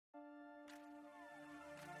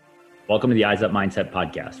Welcome to the Eyes Up Mindset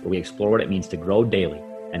podcast, where we explore what it means to grow daily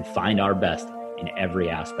and find our best in every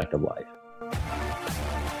aspect of life.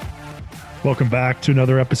 Welcome back to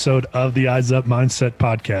another episode of the Eyes Up Mindset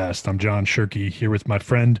podcast. I'm John Shirky here with my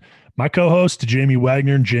friend, my co-host, Jamie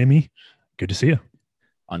Wagner. And Jamie, good to see you.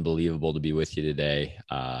 Unbelievable to be with you today.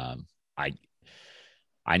 I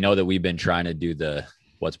know that we've been trying to do the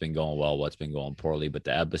what's been going well, what's been going poorly, but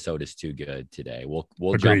the episode is too good today.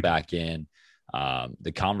 We'll jump back in.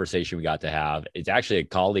 The conversation we got to have, it's actually a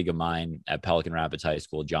colleague of mine at Pelican Rapids High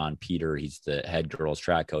School, John Peter. He's the head girls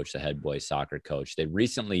track coach, the head boys soccer coach. They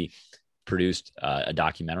recently produced a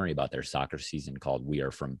documentary about their soccer season called We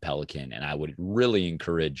Are From Pelican. And I would really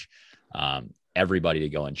encourage everybody to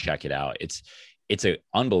go and check it out. It's an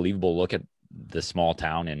unbelievable look at the small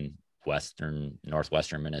town in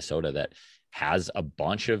northwestern Minnesota that has a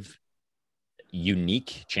bunch of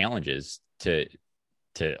unique challenges to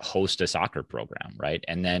host a soccer program, right?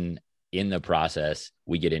 And then in the process,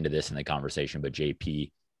 we get into this in the conversation, but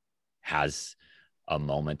JP has a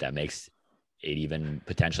moment that makes it even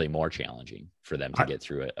potentially more challenging for them to get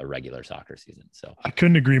through a regular soccer season. So I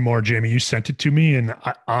couldn't agree more, Jamie. You sent it to me, and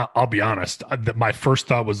I'll be honest. My first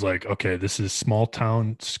thought was like, okay, this is small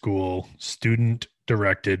town school, student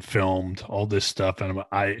directed, filmed, all this stuff. And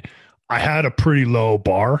I had a pretty low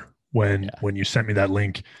bar when you sent me that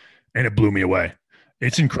link, and it blew me away.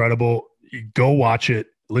 It's incredible. Go watch it,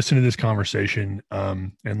 listen to this conversation.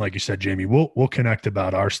 And like you said, Jamie, we'll connect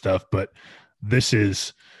about our stuff, but this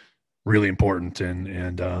is really important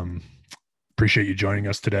and appreciate you joining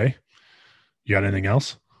us today. You got anything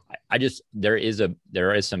else? There is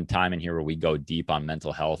some time in here where we go deep on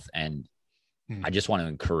mental health, and I just want to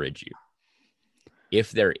encourage you. If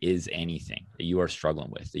there is anything that you are struggling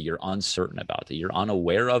with, that you're uncertain about, that you're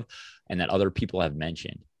unaware of, and that other people have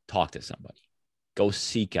mentioned, talk to somebody. Go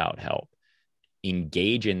seek out help.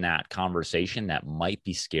 Engage in that conversation that might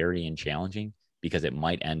be scary and challenging because it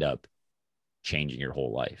might end up changing your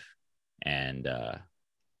whole life. And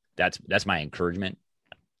that's my encouragement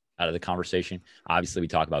out of the conversation. Obviously, we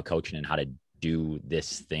talk about coaching and how to do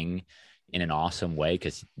this thing in an awesome way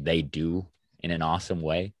because they do in an awesome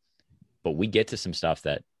way. But we get to some stuff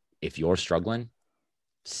that if you're struggling,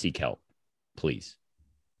 seek help, please.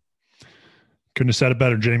 Couldn't have said it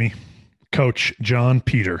better, Jamie. Coach John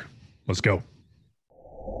Peter. Let's go.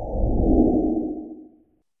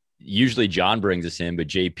 Usually John brings us in, but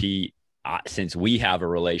JP, since we have a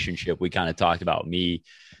relationship, we kind of talked about me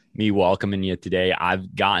welcoming you today.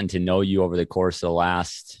 I've gotten to know you over the course of the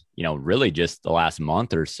last, really just the last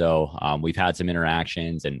month or so. We've had some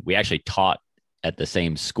interactions, and we actually taught at the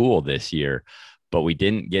same school this year, but we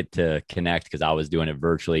didn't get to connect because I was doing it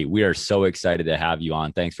virtually. We are so excited to have you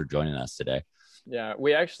on. Thanks for joining us today. Yeah,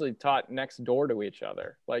 we actually taught next door to each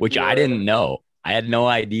other. Which I didn't know. I had no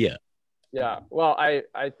idea. Yeah, well, I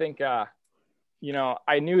think, I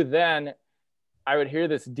knew then I would hear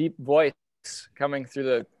this deep voice coming through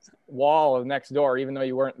the wall of next door, even though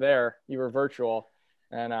you weren't there, you were virtual.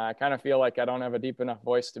 And I kind of feel like I don't have a deep enough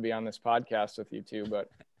voice to be on this podcast with you two, but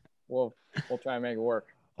we'll try and make it work.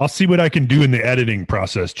 I'll see what I can do in the editing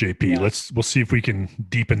process, JP. Yeah. We'll see if we can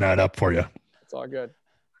deepen that up for you. It's all good.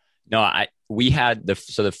 No, we had the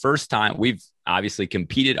first time we've obviously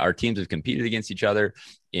competed. Our teams have competed against each other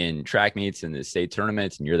in track meets and the state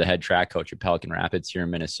tournaments. And you're the head track coach at Pelican Rapids here in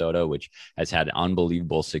Minnesota, which has had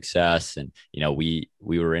unbelievable success. And, we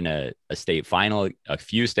were in a state final, a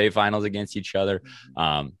few state finals against each other.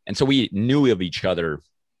 And so we knew of each other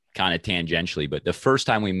kind of tangentially, but the first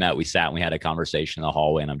time we met, we sat and we had a conversation in the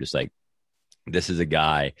hallway, and I'm just like, this is a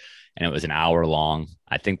guy. And it was an hour long.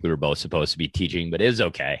 I think we were both supposed to be teaching, but it was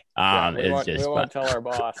okay. We won't tell our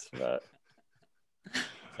boss, but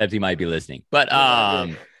except he might be listening. But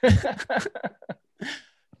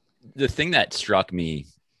the thing that struck me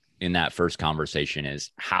in that first conversation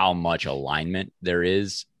is how much alignment there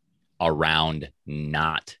is around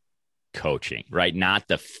not coaching, right? Not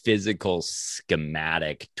the physical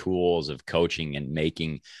schematic tools of coaching and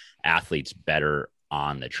making athletes better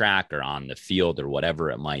on the track or on the field or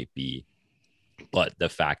whatever it might be. But the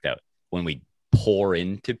fact that when we pour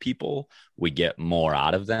into people, we get more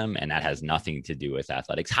out of them. And that has nothing to do with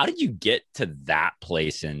athletics. How did you get to that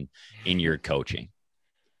place in your coaching?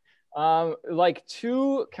 Like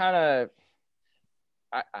two kind of,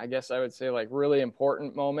 I guess I would say like really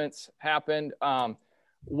important moments happened.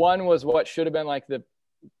 One was what should have been like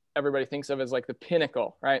everybody thinks of as like the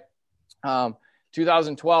pinnacle, right?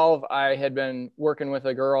 2012, I had been working with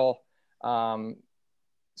a girl, Summer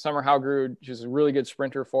Haugrud. She's a really good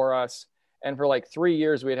sprinter for us. And for like 3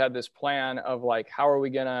 years, we had this plan of like, how are we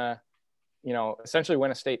going to, essentially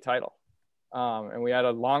win a state title? And we had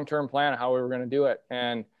a long-term plan of how we were going to do it.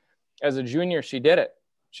 And as a junior, she did it.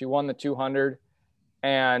 She won the 200.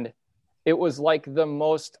 And it was like the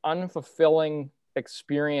most unfulfilling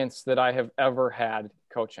experience that I have ever had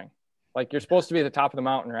coaching. Like, you're supposed to be at the top of the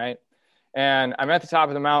mountain, right? And I'm at the top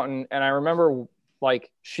of the mountain, and I remember,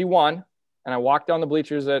 like, she won, and I walked down the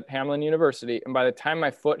bleachers at Hamline University. And by the time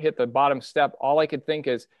my foot hit the bottom step, all I could think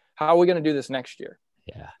is, how are we going to do this next year?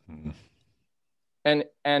 Yeah.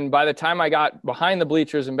 And by the time I got behind the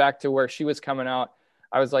bleachers and back to where she was coming out,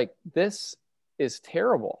 I was like, this is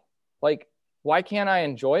terrible. Like, why can't I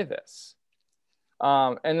enjoy this?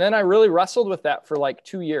 And then I really wrestled with that for like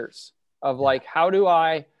 2 years of like, how do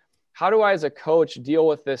I as a coach deal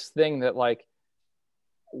with this thing that, like,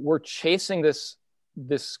 we're chasing this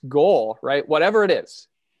goal, right? Whatever it is,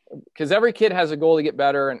 because every kid has a goal to get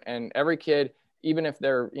better. And every kid, even if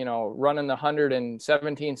they're, running the 100 in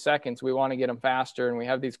 17 seconds, we want to get them faster. And we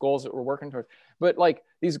have these goals that we're working towards, but like,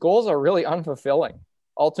 these goals are really unfulfilling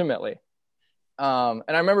ultimately. And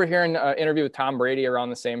I remember hearing an interview with Tom Brady around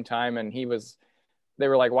the same time. And they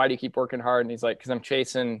were like, why do you keep working hard? And he's like, 'cause I'm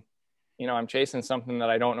chasing something that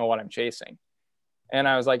I don't know what I'm chasing. And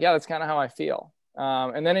I was like, yeah, that's kind of how I feel.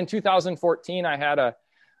 And then in 2014, I had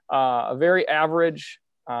a very average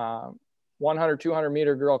 100, 200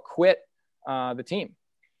 meter girl quit the team.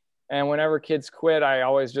 And whenever kids quit, I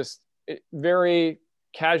always just very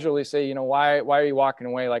casually say, why are you walking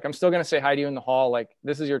away? Like, I'm still going to say hi to you in the hall. Like,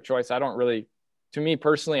 this is your choice. To me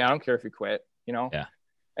personally, I don't care if you quit, Yeah.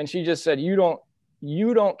 And she just said, you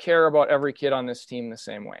don't care about every kid on this team the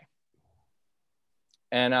same way.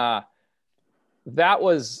 And that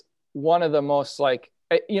was one of the most, like,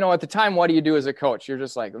 at the time, what do you do as a coach? You're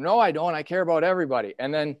just like, no, I don't. I care about everybody.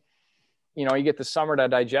 And then, you get the summer to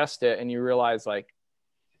digest it and you realize, like,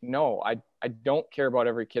 no, I don't care about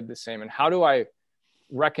every kid the same. And how do I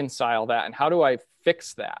reconcile that? And how do I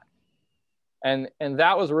fix that? And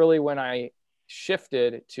that was really when I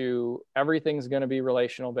shifted to everything's going to be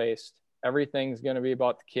relational based. Everything's going to be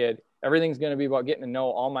about the kid. Everything's going to be about getting to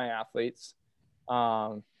know all my athletes.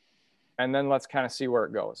 And then let's kind of see where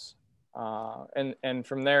it goes. And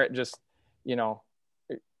from there, it just,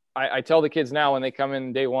 I tell the kids now when they come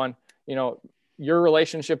in day one, your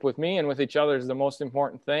relationship with me and with each other is the most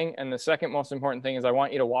important thing. And the second most important thing is I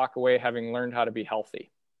want you to walk away having learned how to be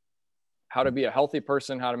healthy, how to be a healthy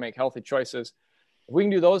person, how to make healthy choices. If we can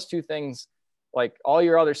do those two things, like, all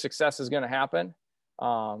your other success is going to happen.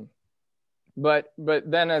 But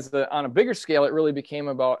then on a bigger scale, it really became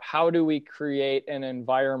about how do we create an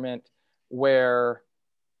environment where,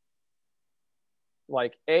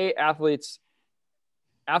 like, athletes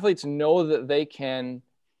know that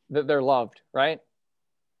that they're loved, right?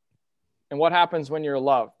 And what happens when you're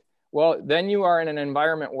loved? Well, then you are in an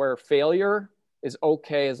environment where failure is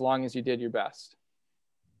okay as long as you did your best.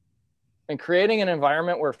 And creating an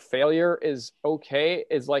environment where failure is okay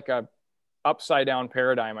is like a upside down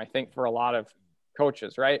paradigm, I think, for a lot of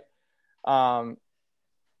coaches, right?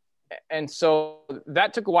 And so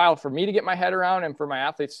that took a while for me to get my head around and for my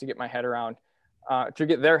athletes to get my head around, to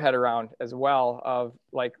get their head around as well, of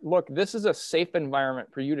like, look, this is a safe environment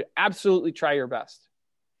for you to absolutely try your best,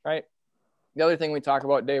 right? The other thing we talk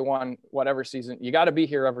about day one, whatever season, you got to be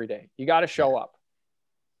here every day. You got to show up.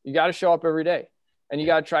 You got to show up every day, and you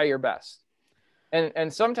got to try your best.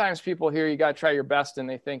 And sometimes people hear you got to try your best and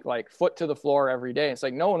they think, like, foot to the floor every day. It's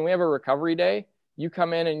like, no, when we have a recovery day, you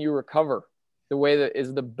come in and you recover the way that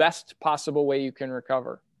is the best possible way you can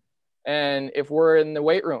recover. And if we're in the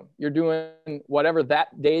weight room, you're doing whatever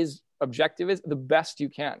that day's objective is, the best you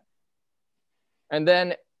can. And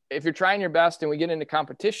then if you're trying your best and we get into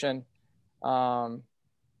competition, and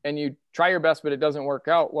you try your best, but it doesn't work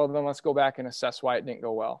out, well, then let's go back and assess why it didn't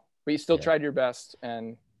go well. But you still tried your best.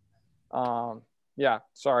 And yeah,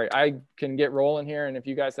 sorry, I can get rolling here. And if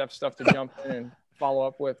you guys have stuff to jump in and follow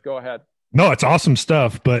up with, go ahead. No, it's awesome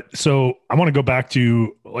stuff. But so I want to go back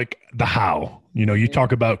to, like, the how. You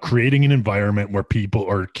talk about creating an environment where people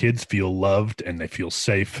or kids feel loved and they feel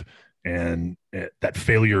safe, and that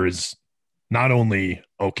failure is not only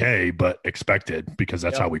okay, but expected, because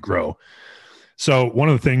that's how we grow. So one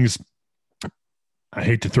of the things, I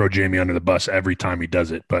hate to throw Jamie under the bus every time he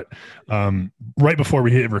does it, but right before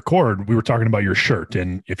we hit record, we were talking about your shirt.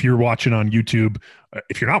 And if you're watching on YouTube,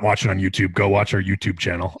 if you're not watching on YouTube, go watch our YouTube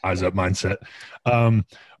channel, Eyes Up Mindset.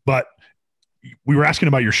 But we were asking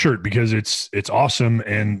about your shirt because it's awesome.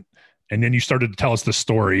 And then you started to tell us the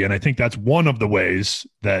story. And I think that's one of the ways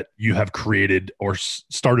that you have created or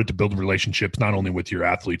started to build relationships, not only with your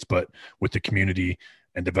athletes, but with the community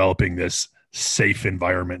and developing this safe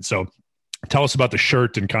environment. So tell us about the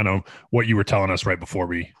shirt and kind of what you were telling us right before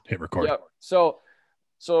we hit record. Yep.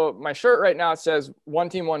 So my shirt right now, it says one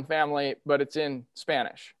team, one family, but it's in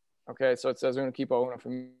Spanish. Okay. So it says Una Equipo, Una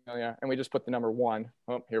Familia, and we just put the number 1.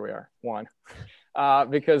 Oh, here we are, 1,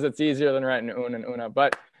 because it's easier than writing Un and Una.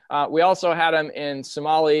 But we also had them in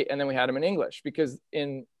Somali, and then we had them in English, because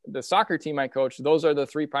in the soccer team I coach, those are the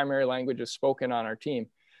 3 primary languages spoken on our team.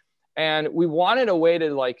 And we wanted a way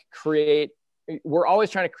to like we're always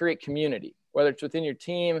trying to create community, whether it's within your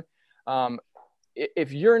team.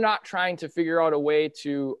 If you're not trying to figure out a way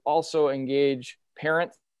to also engage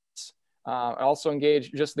parents, also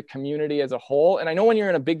engage just the community as a whole. And I know when you're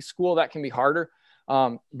in a big school, that can be harder.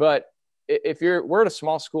 But if we're at a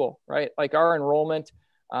small school, right? Like our enrollment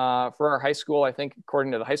for our high school, I think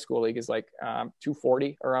according to the high school league, is like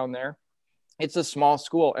 240 around there. It's a small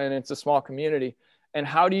school and it's a small community. And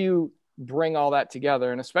how do you bring all that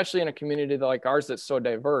together? And especially in a community like ours that's so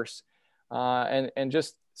diverse, and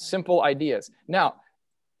just simple ideas. Now,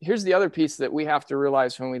 here's the other piece that we have to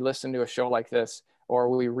realize when we listen to a show like this, or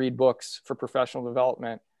we read books for professional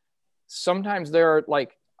development. Sometimes there are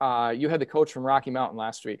like, you had the coach from Rocky Mountain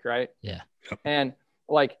last week, right? Yeah. And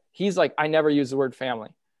like, he's like, I never use the word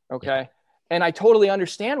family. Okay. Yeah. And I totally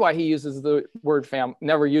understand why he uses the word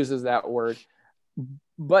never uses that word,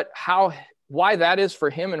 but why that is for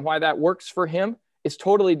him and why that works for him is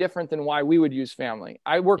totally different than why we would use family.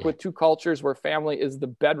 I work with 2 cultures where family is the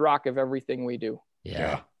bedrock of everything we do.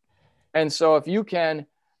 Yeah. And so if you can,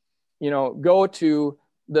 go to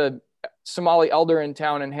the Somali elder in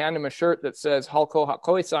town and hand him a shirt that says Halko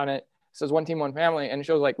Hakois on it, says one team, one family. And it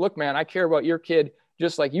shows like, look, man, I care about your kid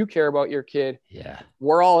just like you care about your kid. Yeah.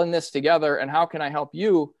 We're all in this together. And how can I help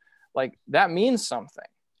you? Like that means something.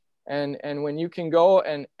 And when you can go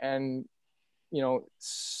and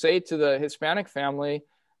say to the Hispanic family,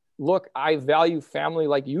 look, I value family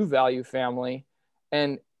like you value family.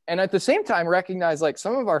 And at the same time, recognize like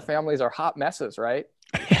some of our families are hot messes, right?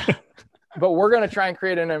 But we're going to try and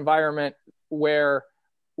create an environment where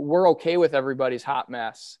we're okay with everybody's hot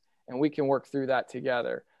mess and we can work through that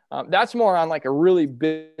together. That's more on like a really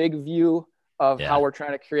big view of how we're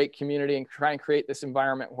trying to create community and try and create this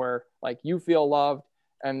environment where like you feel loved.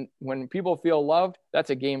 And when people feel loved, that's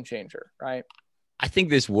a game changer, right? I think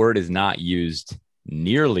this word is not used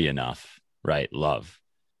nearly enough, right? Love.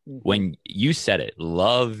 Mm-hmm. When you said it,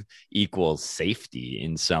 love equals safety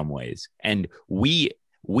in some ways. And we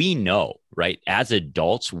know, right? As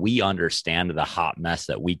adults, we understand the hot mess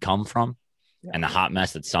that we come from and the hot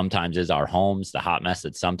mess that sometimes is our homes, the hot mess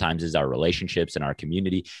that sometimes is our relationships and our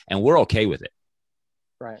community. And we're okay with it.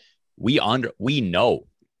 Right. We know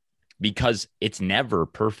because it's never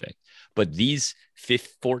perfect. But these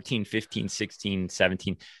 14, 15, 16,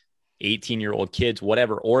 17, 18-year-old kids,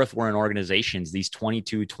 whatever, or if we're in organizations, these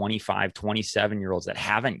 22, 25, 27-year-olds that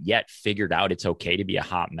haven't yet figured out it's okay to be a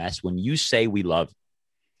hot mess. When you say we love,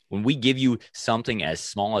 when we give you something as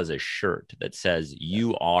small as a shirt that says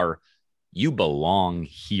you belong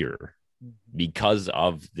here because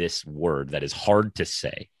of this word that is hard to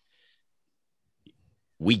say,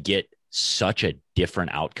 we get such a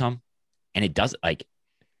different outcome. And it does, like,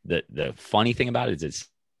 the funny thing about it is it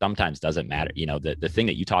sometimes doesn't matter. The thing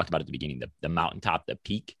that you talked about at the beginning, the mountaintop, the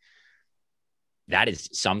peak, that is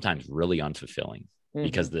sometimes really unfulfilling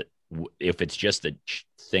because if it's just a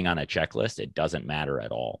thing on a checklist, it doesn't matter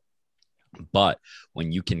at all. But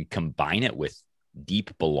when you can combine it with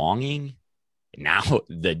deep belonging, now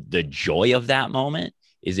the joy of that moment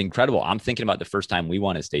is incredible. I'm thinking about the first time we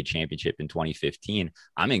won a state championship in 2015.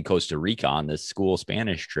 I'm in Costa Rica on this school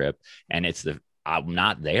Spanish trip, and I'm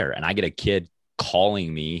not there. And I get a kid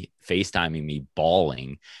calling me, FaceTiming me, bawling.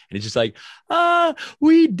 And it's just like,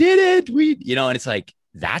 we did it. And it's like,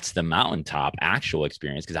 that's the mountaintop actual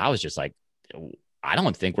experience. Cause I was just like, I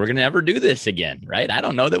don't think we're going to ever do this again. Right. I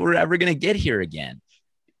don't know that we're ever going to get here again.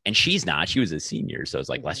 And she was a senior. So it's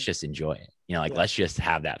like, let's just enjoy it. Let's just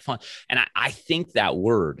have that fun. And I think that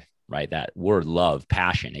word, right? That word, love,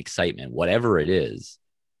 passion, excitement, whatever it is,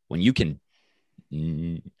 when you can,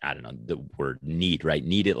 I don't know the word knead, right?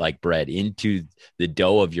 Knead it like bread into the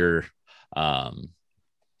dough of your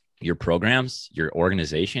programs, your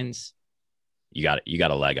organizations. You got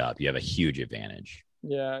a leg up. You have a huge advantage.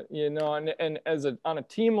 Yeah. And on a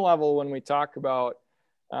team level, when we talk about,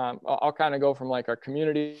 I'll kind of go from like our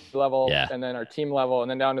community level and then our team level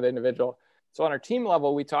and then down to the individual. So on our team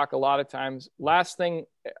level, we talk a lot of times, last thing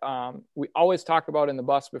we always talk about in the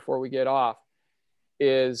bus before we get off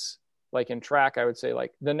is, like in track, I would say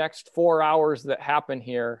like the next 4 hours that happen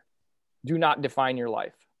here do not define your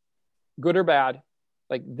life, good or bad.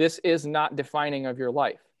 Like this is not defining of your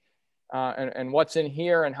life. and what's in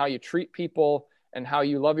here and how you treat people and how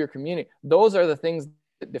you love your community. Those are the things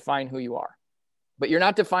that define who you are. But you're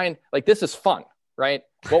not defined like this is fun, right?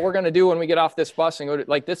 What we're going to do when we get off this bus and go to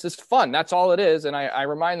like, this is fun. That's all it is. And I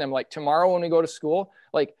remind them like tomorrow when we go to school,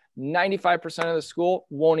 like 95% of the school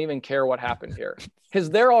won't even care what happened here because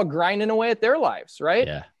they're all grinding away at their lives. Right.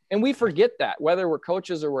 Yeah. And we forget that whether we're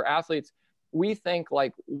coaches or we're athletes, we think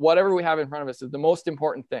like whatever we have in front of us is the most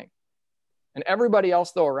important thing. And everybody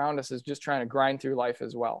else though around us is just trying to grind through life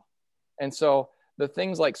as well. And so the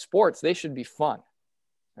things like sports, they should be fun.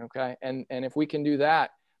 Okay. And if we can do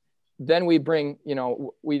that, then we bring,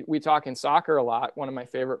 we talk in soccer a lot. One of my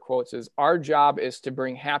favorite quotes is our job is to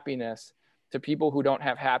bring happiness to people who don't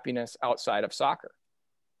have happiness outside of soccer.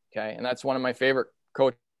 Okay. And that's one of my favorite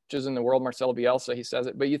coaches in the world, Marcelo Bielsa. He says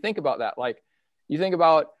it, but you think about that. Like you think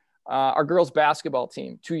about our girls basketball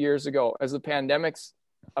team 2 years ago, as the pandemic's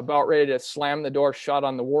about ready to slam the door shut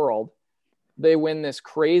on the world, they win this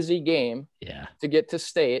crazy game to get to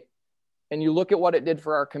state. And you look at what it did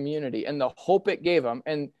for our community and the hope it gave them.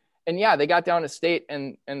 And yeah, they got down to state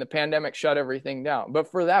and the pandemic shut everything down.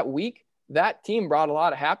 But for that week, that team brought a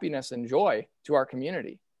lot of happiness and joy to our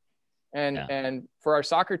community. And for our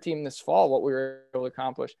soccer team this fall, what we were able to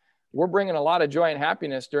accomplish, we're bringing a lot of joy and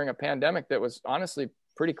happiness during a pandemic that was honestly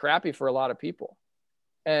pretty crappy for a lot of people.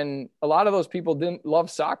 And a lot of those people didn't love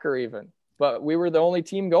soccer even, but we were the only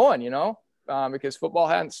team going, because football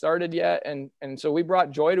hadn't started yet. And so we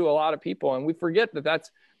brought joy to a lot of people, and we forget that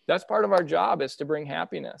that's part of our job is to bring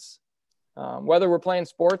happiness. Whether we're playing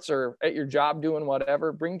sports or at your job doing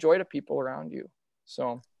whatever, bring joy to people around you.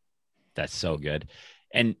 So that's so good.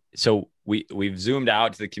 And so we've zoomed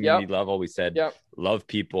out to the community level. We said, love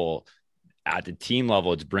people. At the team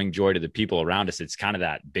level, it's bring joy to the people around us. It's kind of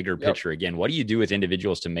that bigger picture again. What do you do with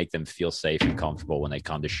individuals to make them feel safe and comfortable when they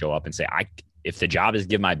come to show up and say, if the job is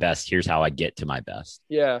give my best, here's how I get to my best?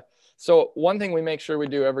 Yeah. So one thing we make sure we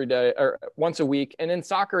do every day or once a week, and in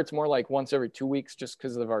soccer, it's more like once every 2 weeks just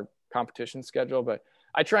because of our competition schedule. But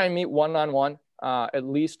I try and meet one-on-one at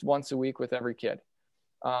least once a week with every kid.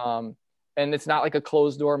 And it's not like a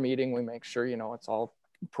closed door meeting. We make sure, it's all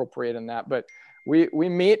appropriate in that. But we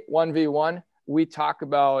meet 1v1. We talk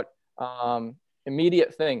about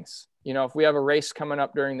immediate things. If we have a race coming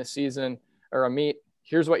up during the season or a meet,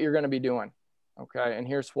 here's what you're going to be doing. Okay. And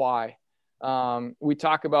here's why. We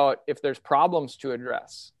talk about if there's problems to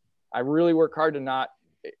address. I really work hard to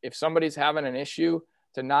if somebody's having an issue,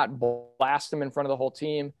 to not blast them in front of the whole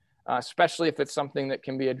team, especially if it's something that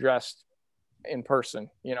can be addressed in person,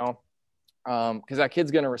 because that kid's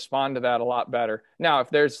going to respond to that a lot better. Now, if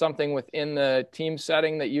there's something within the team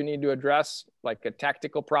setting that you need to address, like a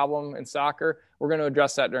tactical problem in soccer, we're going to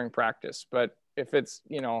address that during practice. But if it's,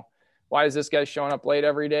 why is this guy showing up late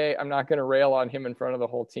every day? I'm not going to rail on him in front of the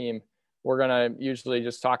whole team. We're going to usually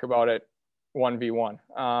just talk about it 1v1.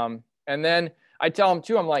 And then I tell them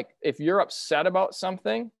too, I'm like, if you're upset about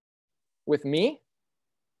something with me,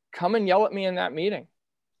 come and yell at me in that meeting.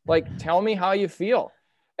 Like, tell me how you feel.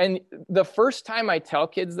 And the first time I tell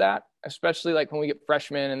kids that, especially like when we get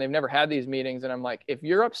freshmen and they've never had these meetings, and I'm like, if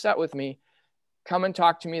you're upset with me, come and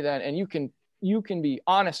talk to me then. And you can be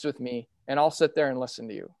honest with me and I'll sit there and listen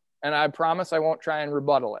to you. And I promise I won't try and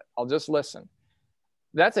rebuttal it. I'll just listen.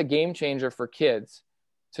 That's a game changer for kids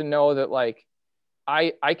to know that like,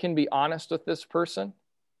 I can be honest with this person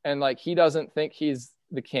and like, he doesn't think he's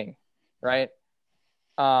the king. Right.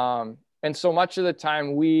 And so much of the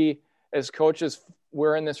time we, as coaches,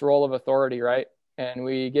 we're in this role of authority, right? And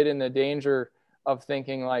we get in the danger of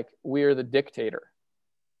thinking like we're the dictator.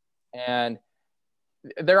 And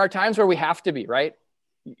there are times where we have to be, right?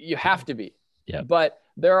 You have to be. Yeah. But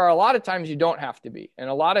there are a lot of times you don't have to be. And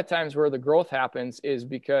a lot of times where the growth happens is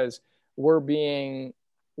because we're being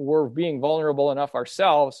vulnerable enough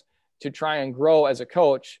ourselves to try and grow as a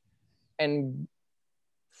coach. And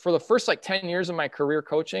for the first 10 years of my career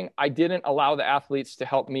coaching, I didn't allow the athletes to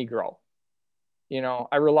help me grow.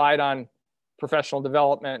 I relied on professional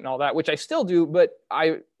development and all that, which I still do, but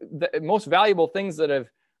the most valuable things that have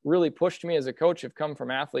really pushed me as a coach have come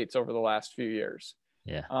from athletes over the last few years.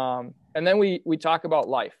 Yeah. And then we talk about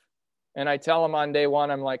life, and I tell them on day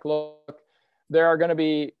one, I'm like, look, there are going to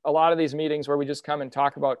be a lot of these meetings where we just come and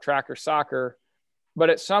talk about track or soccer, but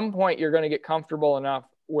at some point you're going to get comfortable enough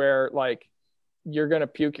where like, you're going to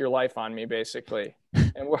puke your life on me basically.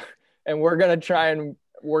 and we're going to try and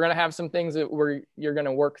we're going to have some things that you're going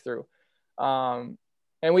to work through. And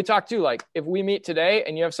we talk too, like if we meet today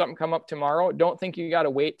and you have something come up tomorrow, don't think you got to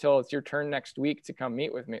wait till it's your turn next week to come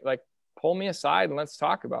meet with me. Like pull me aside and let's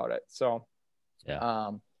talk about it. So,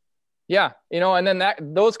 and then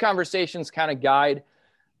those conversations kind of guide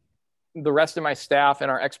the rest of my staff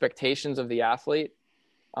and our expectations of the athlete.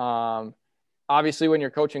 Obviously, when you're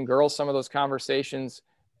coaching girls, some of those conversations,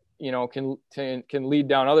 can lead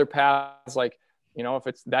down other paths, like, if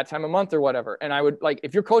it's that time of month or whatever. And I would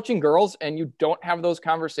if you're coaching girls and you don't have those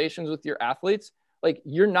conversations with your athletes, like,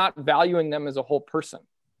 you're not valuing them as a whole person.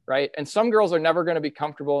 Right. And some girls are never going to be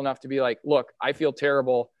comfortable enough to be like, look, I feel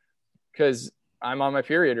terrible because I'm on my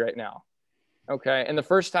period right now. Okay. And the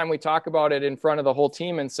first time we talk about it in front of the whole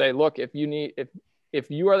team and say, look, if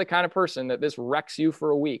you are the kind of person that this wrecks you for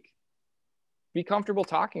a week, be comfortable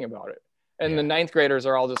talking about it. And the ninth graders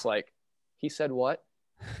are all just like, he said what?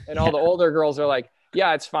 And all the older girls are like,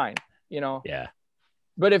 yeah, it's fine. Yeah.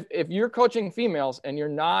 But if you're coaching females and you're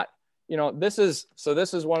not, this is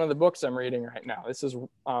one of the books I'm reading right now. This is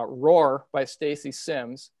Roar by Stacy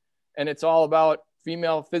Sims. And it's all about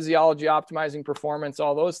female physiology, optimizing performance,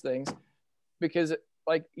 all those things, because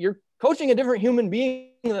you're coaching a different human being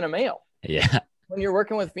than a male. Yeah. When you're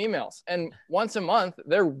working with females, and once a month,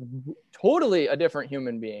 they're totally a different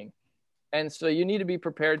human being. And so you need to be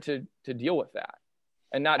prepared to deal with that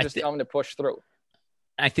and not just tell them to push through.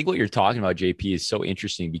 I think what you're talking about, JP, is so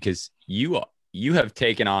interesting because you have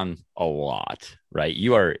taken on a lot, right?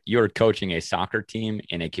 You are coaching a soccer team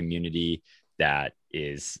in a community that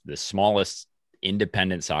is the smallest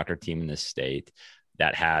independent soccer team in the state,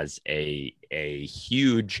 that has a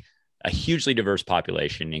hugely diverse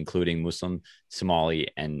population, including Muslim, Somali,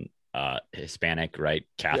 and Hispanic, right?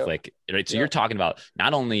 Catholic, yep. Right? So you're talking about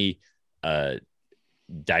not only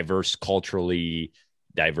diverse, culturally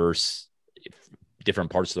diverse,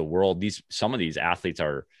 different parts of the world. Some of these athletes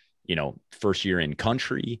are, first year in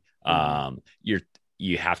country.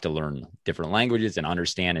 You have to learn different languages and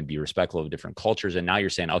understand and be respectful of different cultures. And now you're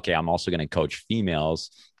saying, okay, I'm also going to coach females,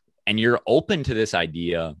 and you're open to this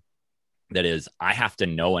idea that is, I have to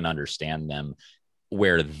know and understand them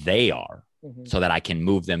where they are so that I can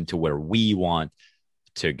move them to where we want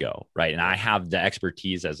to go. Right. And I have the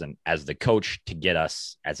expertise as the coach to get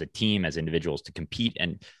us as a team, as individuals, to compete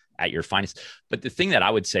and at your finest. But the thing that I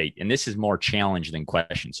would say, and this is more challenge than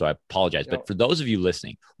question, so I apologize, but for those of you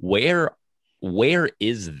listening, where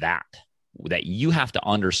is that you have to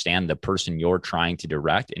understand the person you're trying to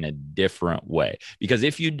direct in a different way? Because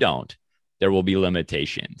if you don't, there will be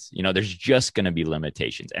limitations. There's just going to be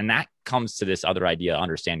limitations. And that comes to this other idea,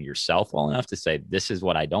 understanding yourself well enough to say, this is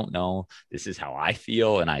what I don't know. This is how I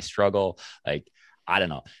feel. And I struggle. I don't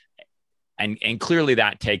know. And clearly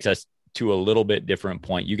that takes us to a little bit different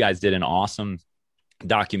point. You guys did an awesome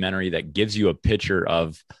documentary that gives you a picture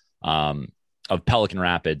of Pelican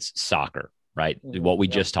Rapids soccer, right? What we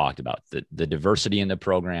just talked about, the diversity in the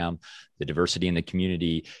program, the diversity in the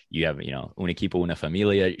community. You have, Un Equipo, Una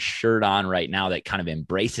Familia shirt on right now that kind of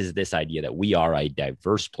embraces this idea that we are a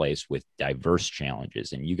diverse place with diverse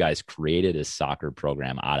challenges. And you guys created a soccer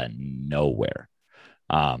program out of nowhere.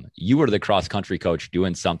 You were the cross country coach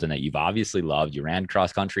doing something that you've obviously loved. You ran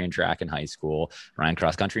cross country and track in high school, ran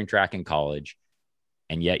cross country and track in college,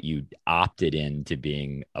 and yet you opted into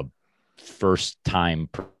being a first time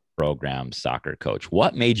program soccer coach.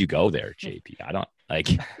 What made you go there, JP? I don't like.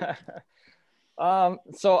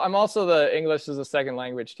 So I'm also the English as a second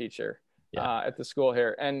language teacher at the school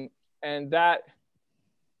here. And that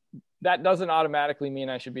doesn't automatically mean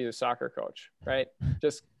I should be the soccer coach, right?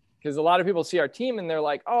 Just because a lot of people see our team and they're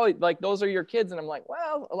like, oh, like those are your kids. And I'm like,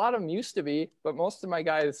 well, a lot of them used to be, but most of my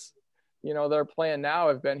guys, they're playing now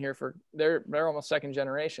have been here for, they're almost second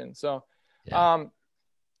generation. So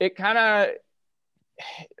it kind of,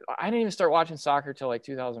 I didn't even start watching soccer till like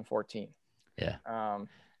 2014. Yeah.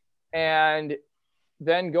 And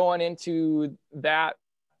then going into that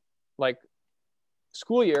like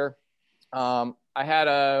school year, I had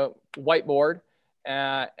a whiteboard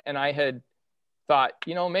and I had thought,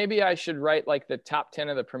 maybe I should write like the top 10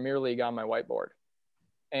 of the Premier League on my whiteboard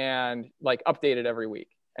and like update it every week.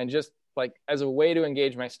 And just like as a way to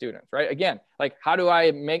engage my students, right? Again, like how do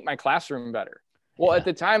I make my classroom better? Well, at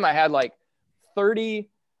the time I had like 30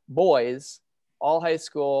 boys, all high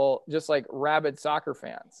school, just like rabid soccer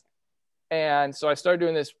fans. And so I started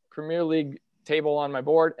doing this Premier League table on my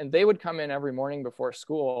board, and they would come in every morning before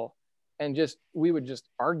school and we would just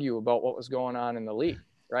argue about what was going on in the league.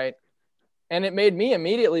 Right. And it made me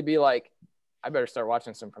immediately be like, I better start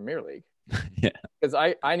watching some Premier League. Yeah. Because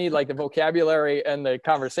I need like the vocabulary and the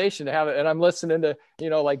conversation to have it. And I'm listening to,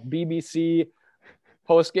 like BBC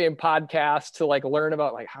post-game podcasts to like learn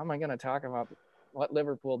about like, how am I going to talk about what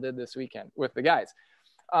Liverpool did this weekend with the guys.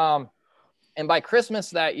 And by Christmas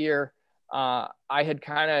that year, I had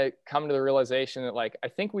kind of come to the realization that like, I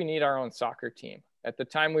think we need our own soccer team. At the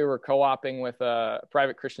time we were co-oping with a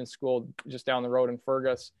private Christian school just down the road in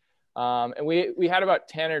Fergus. And we had about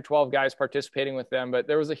 10 or 12 guys participating with them, but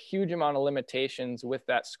there was a huge amount of limitations with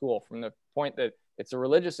that school from the point that it's a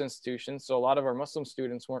religious institution. So a lot of our Muslim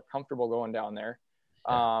students weren't comfortable going down there.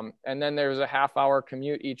 And then there's a half-hour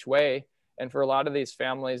commute each way. And for a lot of these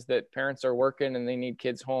families that parents are working and they need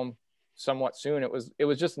kids home somewhat soon, it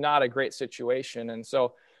was just not a great situation. And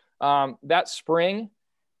so that spring,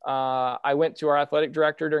 I went to our athletic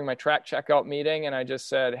director during my track checkout meeting, and I just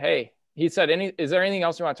said, hey, he said, is there anything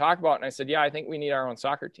else you want to talk about? And I said, yeah, I think we need our own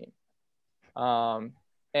soccer team.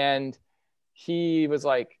 And he was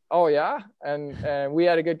like, oh yeah. And we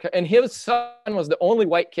had a good, and his son was the only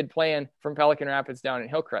white kid playing from Pelican Rapids down in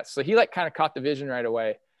Hillcrest. So he kind of caught the vision right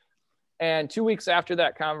away. And 2 weeks after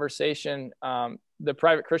that conversation, the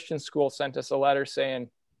private Christian school sent us a letter saying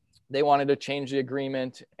they wanted to change the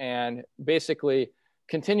agreement and basically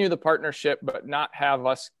continue the partnership, but not have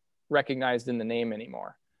us recognized in the name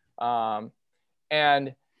anymore.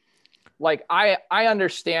 And like, I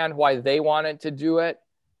understand why they wanted to do it,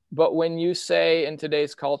 but when you say in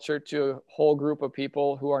today's culture to a whole group of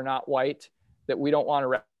people who are not white that we don't want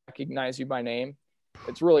to recognize you by name,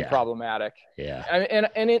 it's really problematic. Yeah.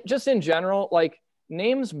 And it just in general, like,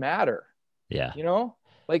 names matter. Yeah. You know,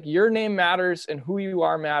 like, your name matters and who you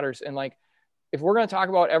are matters. And like, if we're going to talk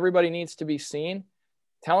about everybody needs to be seen,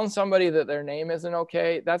 telling somebody that their name isn't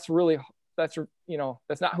okay, that's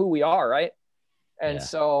not who we are. Right. And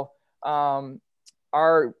so,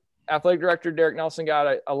 our athletic director, Derek Nelson,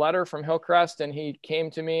 got a letter from Hillcrest, and he came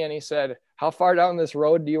to me and he said, how far down this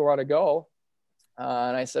road do you want to go?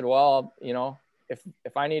 And I said, well, you know,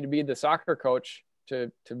 if I need to be the soccer coach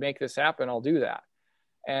to make this happen, I'll do that.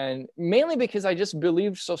 And mainly because I just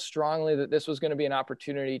believed so strongly that this was going to be an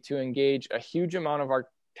opportunity to engage a huge amount of our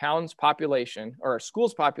town's population or our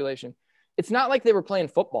school's population. It's not like they were playing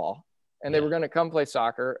football and they were going to come play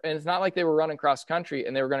soccer. And it's not like they were running cross country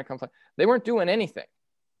and they were going to come play. They weren't doing anything.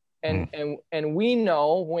 And we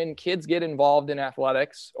know when kids get involved in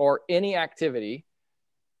athletics or any activity,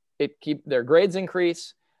 their grades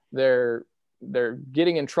increase, their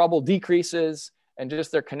getting in trouble decreases, and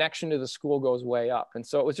just their connection to the school goes way up. And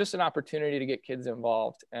so it was just an opportunity to get kids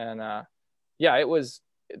involved. And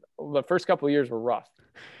the first couple of years were rough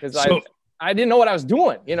because I didn't know what I was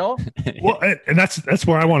doing, you know? Well, and that's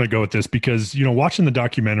where I want to go with this, because, you know, watching the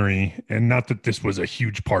documentary, and not that this was a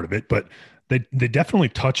huge part of it, but they definitely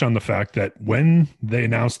touch on the fact that when they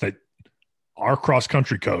announced that our cross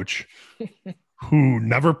country coach, who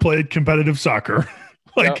never played competitive soccer,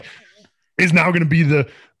 is now going to be the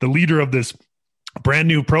leader of this brand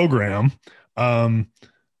new program.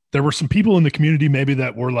 There were some people in the community maybe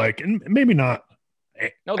that were like, and maybe not.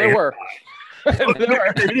 No, there were.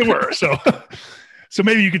 They were. So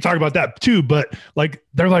maybe you could talk about that too. But like,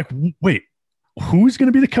 they're like, wait, who's going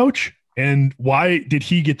to be the coach, and why did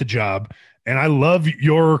he get the job? And I love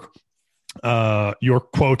your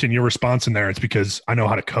quote and your response in there. It's because I know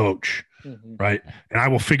how to coach, right? And I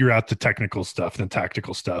will figure out the technical stuff, the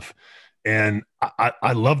tactical stuff. And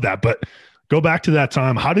I love that. But go back to that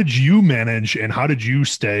time. How did you manage, and how did you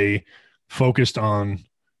stay focused on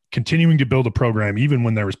continuing to build a program, even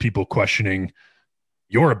when there was people questioning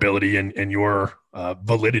your ability and your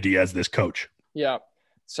validity as this coach? Yeah.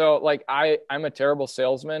 So like, I'm a terrible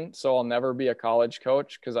salesman, so I'll never be a college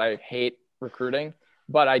coach because I hate recruiting.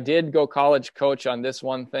 But I did go college coach on this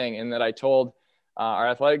one thing, in that I told our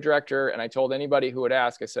athletic director, and I told anybody who would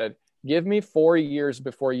ask, I said, give me 4 years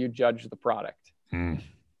before you judge the product.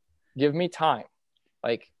 Give me time,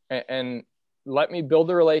 and let me build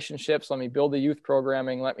the relationships. Let me build the youth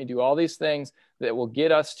programming. Let me do all these things that will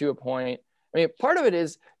get us to a point. I mean, part of it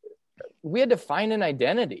is we had to find an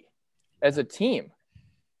identity as a team.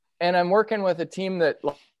 And I'm working with a team that,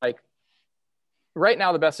 like, right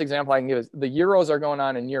now, the best example I can give is the Euros are going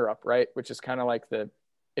on in Europe, right? Which is kind of like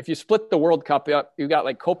if you split the World Cup up, you got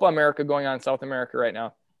like Copa America going on in South America right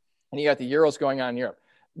now, and you got the Euros going on in Europe.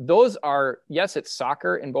 Those are, yes, it's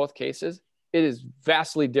soccer in both cases. It is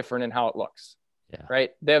vastly different in how it looks,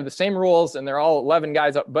 right? They have the same rules and they're all 11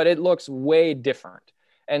 guys up, but it looks way different.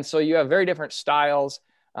 And so you have very different styles.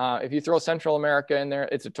 If you throw Central America in there,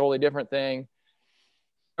 it's a totally different thing.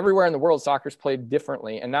 Everywhere in the world, soccer's played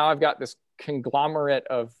differently. And now I've got this conglomerate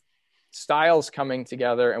of styles coming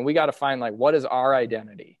together, and we got to find, like, what is our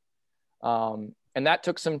identity? And that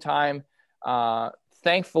took some time.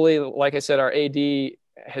 Thankfully, like I said, our AD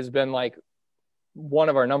has been like one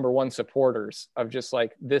of our number one supporters of just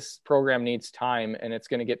like, this program needs time and it's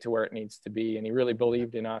going to get to where it needs to be. And he really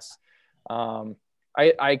believed in us.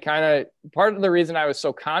 I kind of, part of the reason I was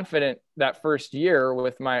so confident that first year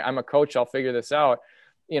with I'm a coach, I'll figure this out.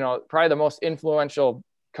 You know, probably the most influential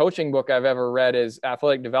coaching book I've ever read is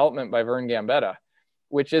Athletic Development by Vern Gambetta,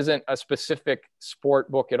 which isn't a specific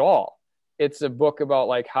sport book at all. It's a book about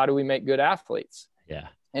like, how do we make good athletes? Yeah.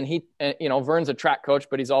 And Vern's a track coach,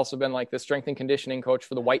 but he's also been like the strength and conditioning coach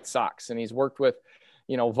for the White Sox. And he's worked with,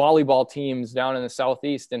 volleyball teams down in the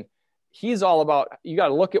Southeast. And he's all about, you got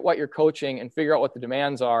to look at what you're coaching and figure out what the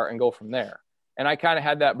demands are and go from there. And I kind of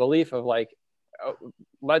had that belief of like,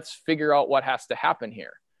 let's figure out what has to happen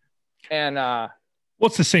here. And, well,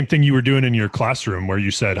 it's the same thing you were doing in your classroom where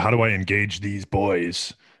you said, how do I engage these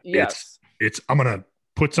boys? Yes. It's I'm going to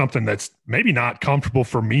put something that's maybe not comfortable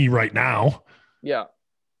for me right now. Yeah.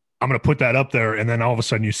 I'm going to put that up there. And then all of a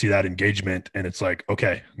sudden you see that engagement and it's like,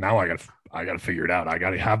 okay, now I got to figure it out. I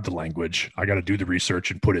got to have the language. I got to do the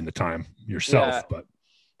research and put in the time yourself. Yeah.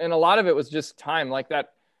 And a lot of it was just time. Like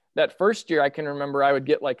that first year, I can remember I would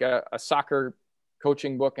get like a soccer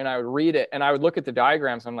coaching book and I would read it and I would look at the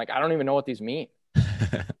diagrams. I'm like, I don't even know what these mean.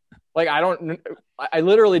 Like, I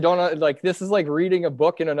literally don't, like, this is like reading a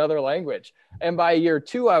book in another language. And by year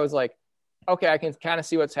 2, I was like, okay, I can kind of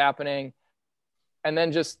see what's happening. And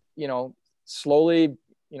then just, slowly,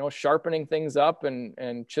 sharpening things up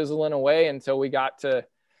and chiseling away until we got to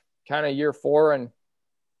kind of year 4.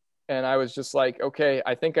 And I was just like, okay,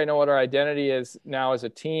 I think I know what our identity is now as a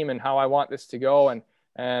team and how I want this to go. And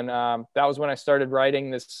that was when I started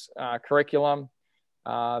writing this curriculum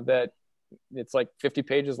that it's like 50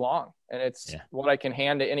 pages long. And it's what I can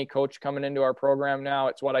hand to any coach coming into our program now.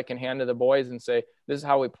 It's what I can hand to the boys and say, this is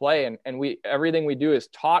how we play. And everything we do is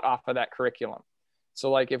taught off of that curriculum. So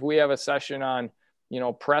like if we have a session on,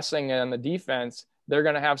 pressing and the defense, they're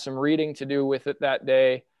going to have some reading to do with it that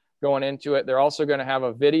day going into it. They're also going to have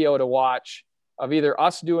a video to watch of either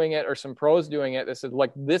us doing it or some pros doing it. This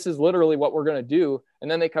is literally what we're going to do. And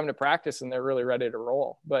then they come to practice and they're really ready to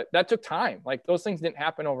roll. But that took time. Like those things didn't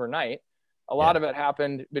happen overnight. A lot of it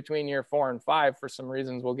happened between year 4 and 5 for some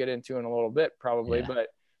reasons we'll get into in a little bit probably. Yeah. But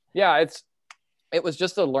yeah, it was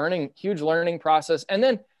just a huge learning process. And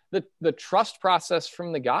then the trust process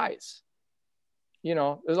from the guys,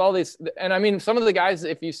 there's all these, and I mean, some of the guys,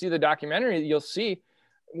 if you see the documentary, you'll see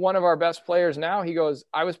one of our best players now, he goes,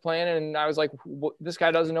 I was playing and I was like, this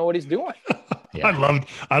guy doesn't know what he's doing. Yeah.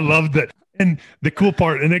 I loved that. And the cool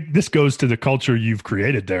part, and this goes to the culture you've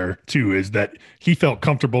created there too, is that he felt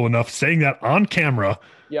comfortable enough saying that on camera,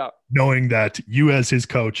 knowing that you as his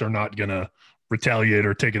coach are not going to retaliate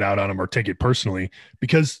or take it out on him or take it personally,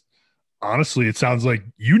 because honestly, it sounds like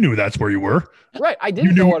you knew that's where you were. Right. I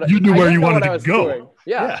didn't know what you knew where you wanted to go. Doing.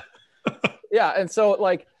 Yeah. Yeah. And so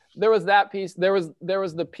like, there was that piece. There was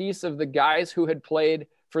the piece of the guys who had played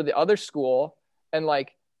for the other school, and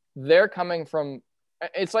like they're coming from.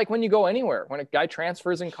 It's like when you go anywhere, when a guy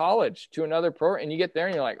transfers in college to another program, and you get there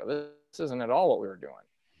and you're like, oh, this isn't at all what we were doing,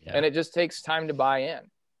 and it just takes time to buy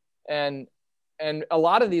in. And a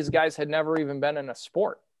lot of these guys had never even been in a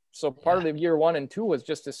sport, so part of the year 1 and 2 was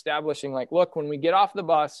just establishing like, look, when we get off the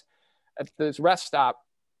bus at this rest stop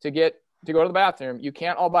to go to the bathroom, you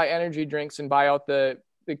can't all buy energy drinks and buy out the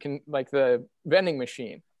vending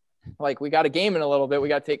machine. Like we got a game in a little bit, we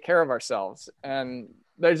got to take care of ourselves. And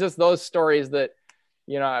there's just those stories that,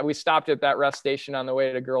 we stopped at that rest station on the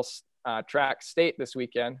way to girls track state this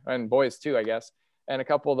weekend, and boys too, I guess. And a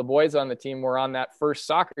couple of the boys on the team were on that first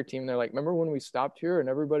soccer team. They're like, remember when we stopped here and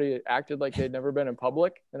everybody acted like they'd never been in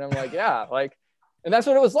public? And I'm like, yeah, like, and that's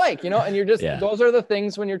what it was like, and you're just, those are the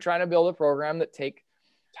things when you're trying to build a program that take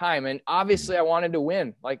time. And obviously I wanted to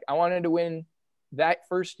win. Like I wanted to win that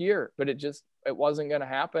first year, but it wasn't going to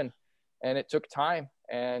happen, and it took time,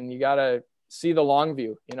 and you got to see the long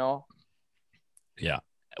view, Yeah.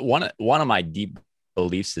 One of my deep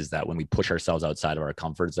beliefs is that when we push ourselves outside of our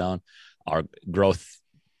comfort zone, our growth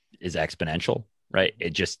is exponential, right?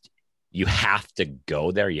 You have to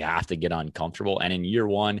go there. You have to get uncomfortable. And in year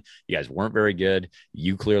 1, you guys weren't very good.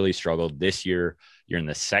 You clearly struggled. This year, you're in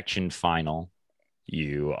the section final.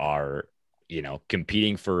 You are,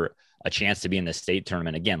 competing for a chance to be in the state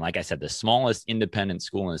tournament. Again, like I said, the smallest independent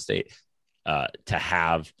school in the state to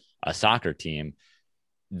have a soccer team.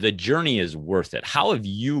 The journey is worth it. How have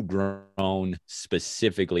you grown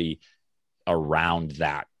specifically around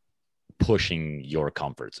that, pushing your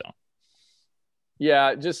comfort zone?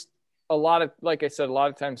 Yeah, just like I said, a lot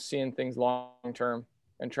of times seeing things long-term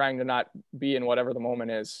and trying to not be in whatever the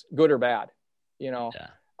moment is, good or bad,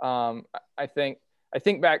 I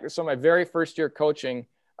think back. So my very first year coaching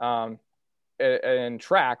in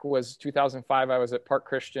track was 2005. I was at Park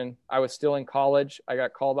Christian. I was still in college. I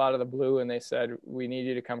got called out of the blue and they said, we need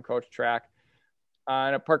you to come coach track.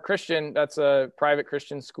 And at Park Christian, that's a private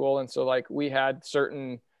Christian school. And so like we had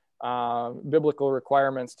certain biblical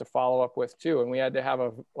requirements to follow up with too. And we had to have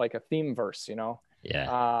a theme verse, you know?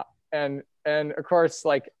 Yeah. And of course,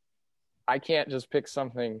 like, I can't just pick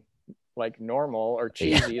something like normal or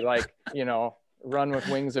cheesy, like, you know, run with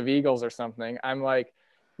wings of eagles or something. I'm like,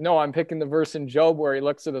 no, I'm picking the verse in Job where he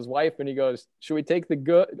looks at his wife and he goes, should we take the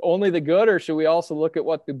good, only the good, or should we also look at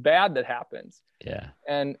what the bad that happens? Yeah.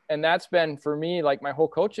 And that's been, for me, like, my whole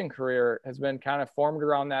coaching career has been kind of formed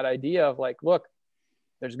around that idea of like, look,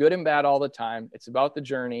 there's good and bad all the time. It's about the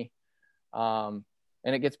journey.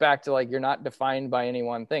 And it gets back to like, you're not defined by any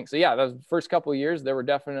one thing. So yeah, those first couple of years, there were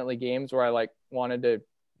definitely games where I like wanted to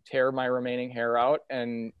tear my remaining hair out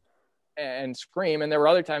and scream. And there were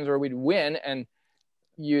other times where we'd win and,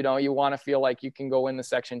 you know, you want to feel like you can go win the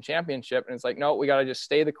section championship. And it's like, no, we got to just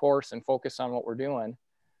stay the course and focus on what we're doing.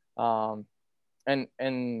 And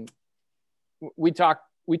we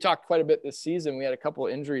talked quite a bit this season. We had a couple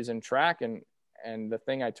of injuries in track. And the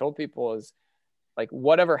thing I told people is, like,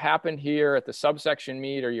 whatever happened here at the subsection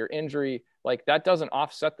meet or your injury, like, that doesn't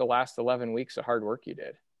offset the last 11 weeks of hard work you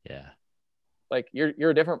did. Yeah. Like, you're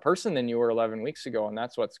a different person than you were 11 weeks ago. And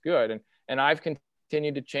that's what's good. And I've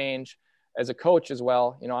continued to change as a coach as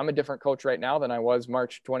well. You know, I'm a different coach right now than I was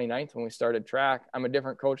March 29th when we started track. I'm a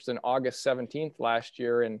different coach than August 17th last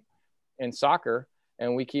year in soccer.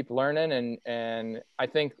 And we keep learning. And I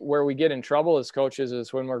think where we get in trouble as coaches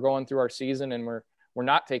is when we're going through our season and we're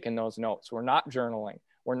not taking those notes. We're not journaling.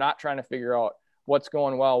 We're not trying to figure out what's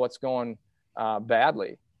going well, what's going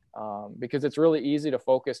badly, because it's really easy to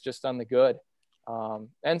focus just on the good.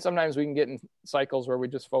 And sometimes we can get in cycles where we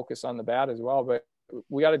just focus on the bad as well. But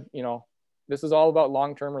we got to, you know, this is all about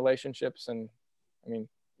long-term relationships. And I mean,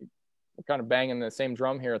 we're kind of banging the same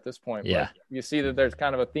drum here at this point. Yeah. But you see that there's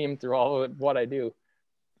kind of a theme through all of what I do.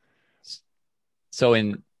 So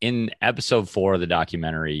in episode 4 of the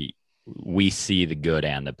documentary, we see the good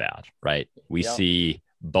and the bad, right? We see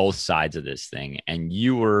both sides of this thing. And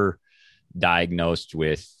you were diagnosed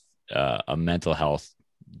with a mental health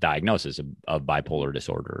diagnosis of bipolar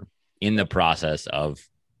disorder in the process of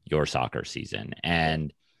your soccer season.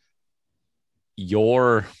 And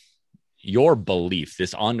your belief,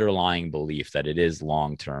 this underlying belief that it is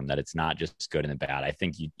long-term, that it's not just good and the bad. I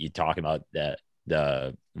think you talk about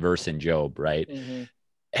the verse in Job, right? Mm-hmm.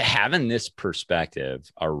 Having this perspective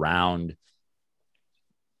around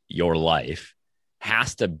your life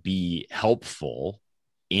has to be helpful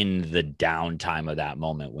in the downtime of that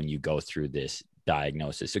moment when you go through this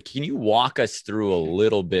diagnosis. So can you walk us through a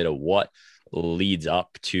little bit of what leads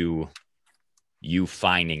up to you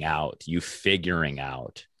finding out, you figuring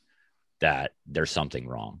out that there's something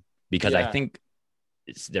wrong? Because I think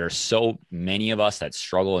there are so many of us that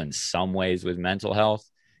struggle in some ways with mental health.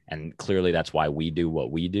 And clearly that's why we do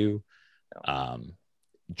what we do.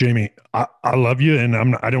 Jamie, I love you. And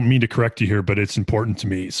I don't mean to correct you here, but it's important to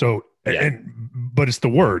me. So, but it's the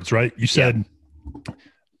words, right? You said,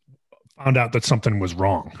 found out that something was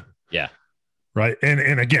wrong. Yeah. Right.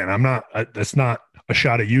 And again, that's not a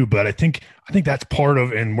shot at you, but I think that's part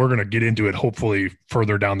of, and we're going to get into it hopefully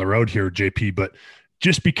further down the road here, JP, but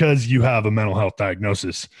just because you have a mental health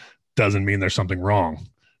diagnosis doesn't mean there's something wrong.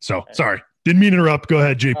 So sorry, didn't mean to interrupt. Go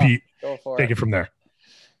ahead, JP. Go for Take it from there.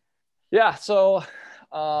 Yeah. So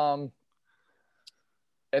at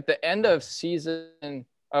the end of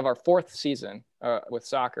our 4th season with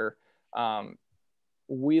soccer,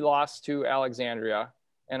 we lost to Alexandria.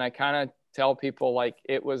 And I kind of tell people, like,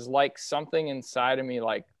 it was like something inside of me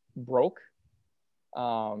like broke.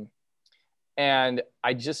 And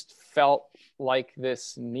I just felt like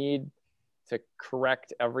this need to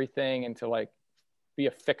correct everything and to like be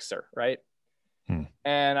a fixer. Right.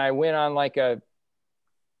 And I went on like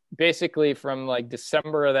basically from like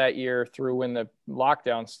December of that year through when the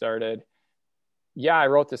lockdown started. Yeah, I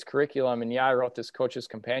wrote this curriculum and I wrote this coach's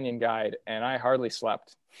companion guide, and I hardly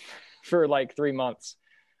slept for like 3 months.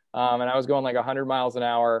 And I was going like 100 miles an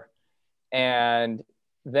hour. And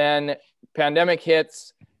then pandemic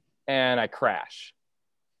hits and I crash.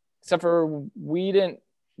 Except for we didn't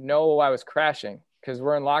know I was crashing because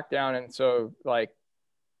we're in lockdown. And so like,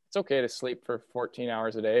 it's okay to sleep for 14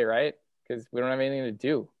 hours a day, right? Because we don't have anything to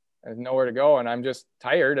do. There's nowhere to go. And I'm just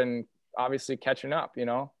tired and obviously catching up, you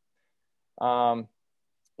know? And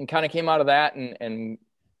kind of came out of that and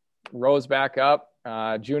rose back up.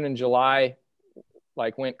 June and July,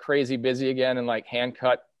 like went crazy busy again and like hand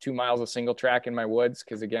cut 2 miles of single track in my woods.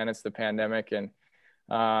 Cause again, it's the pandemic, and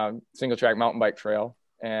single track mountain bike trail.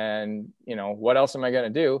 And you know, what else am I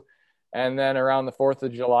going to do? And then around the 4th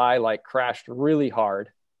of July, like crashed really hard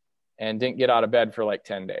and didn't get out of bed for like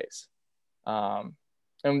 10 days. And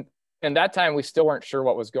and that time we still weren't sure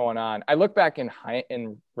what was going on. I look back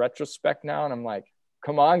in retrospect now, and I'm like,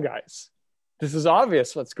 come on, guys, this is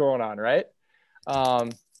obvious what's going on, right?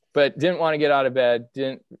 But didn't want to get out of bed.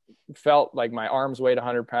 Felt like my arms weighed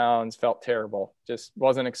 100 pounds, felt terrible. Just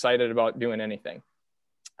wasn't excited about doing anything.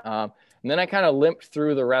 And then I kind of limped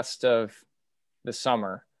through the rest of the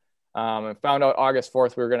summer, and found out August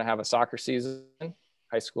 4th, we were going to have a soccer season.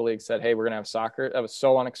 High school league said, hey, we're going to have soccer. That was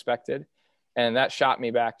so unexpected. And that shot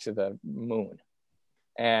me back to the moon.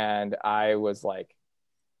 And I was like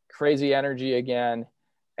crazy energy again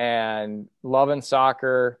and loving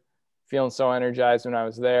soccer, feeling so energized when I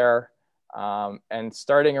was there. And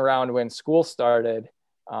starting around when school started,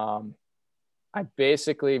 I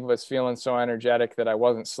basically was feeling so energetic that I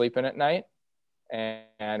wasn't sleeping at night.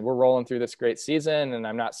 And we're rolling through this great season, and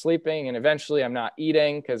I'm not sleeping. And eventually I'm not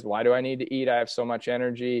eating, because why do I need to eat? I have so much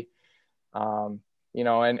energy.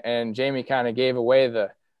 And Jamie kind of gave away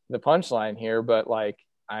the punchline here, but like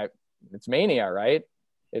it's mania, right?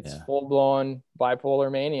 It's full blown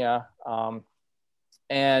bipolar mania.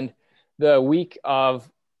 And the week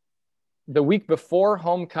before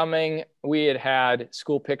homecoming, we had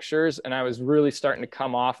school pictures, and I was really starting to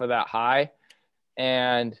come off of that high.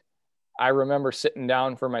 And I remember sitting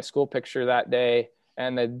down for my school picture that day,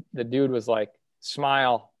 and the dude was like,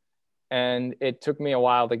 smile. And it took me a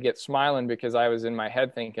while to get smiling, because I was in my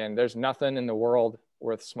head thinking, there's nothing in the world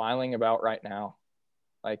worth smiling about right now.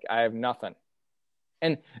 Like, I have nothing.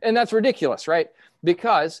 And that's ridiculous, right?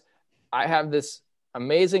 Because I have this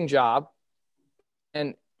amazing job,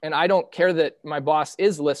 and I don't care that my boss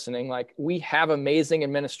is listening. Like, we have amazing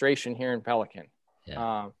administration here in Pelican.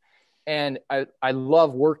 Yeah. And I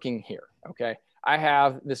love working here. Okay. I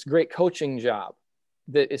have this great coaching job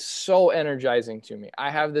that is so energizing to me.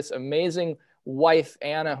 I have this amazing wife,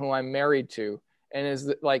 Anna, who I'm married to, and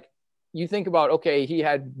is like, you think about, okay, he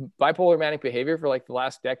had bipolar manic behavior for like the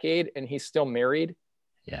last decade, and he's still married.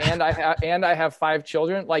 Yeah. And I have 5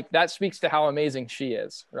 children. Like, that speaks to how amazing she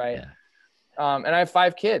is. Right. Yeah. And I have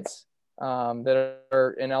 5 kids that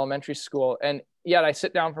are in elementary school. And yet I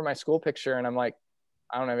sit down for my school picture, and I'm like,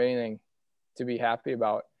 I don't have anything to be happy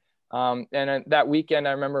about. And that weekend,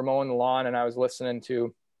 I remember mowing the lawn, and I was listening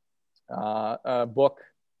to a book,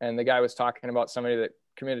 and the guy was talking about somebody that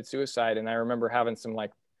committed suicide. And I remember having some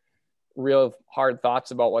like real hard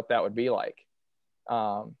thoughts about what that would be like.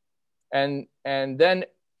 And then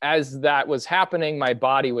as that was happening, my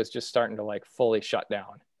body was just starting to like fully shut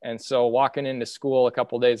down. And so walking into school a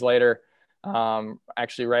couple of days later,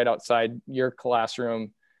 actually right outside your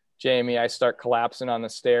classroom, Jamie, I start collapsing on the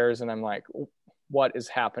stairs, and I'm like, what is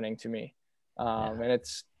happening to me? And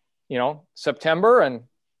it's, September and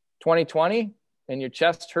 2020, and your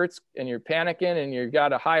chest hurts, and you're panicking, and you've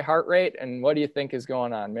got a high heart rate. And what do you think is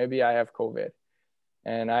going on? Maybe I have COVID.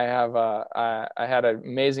 And I had an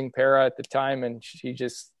amazing para at the time. And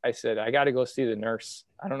I said, I got to go see the nurse.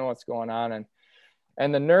 I don't know what's going on.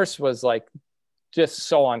 And the nurse was like, just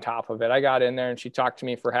so on top of it. I got in there, and she talked to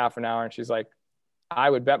me for half an hour, and she's like, I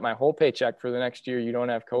would bet my whole paycheck for the next year you don't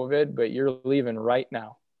have COVID, but you're leaving right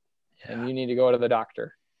now. Yeah. And you need to go to the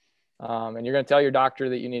doctor. And you're going to tell your doctor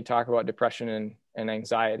that you need to talk about depression and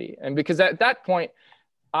anxiety. And because at that point,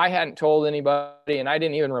 I hadn't told anybody, and I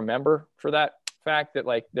didn't even remember for that fact that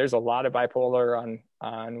like there's a lot of bipolar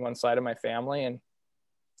on one side of my family.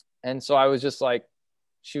 And so I was just like,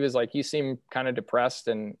 she was like, you seem kind of depressed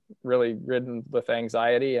and really ridden with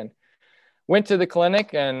anxiety, and went to the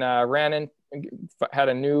clinic and had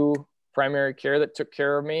a new primary care that took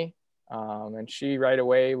care of me. And she right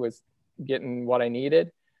away was getting what I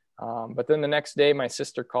needed. But then the next day, my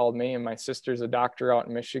sister called me, and my sister's a doctor out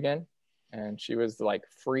in Michigan, and she was like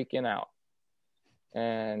freaking out.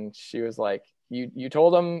 And she was like, you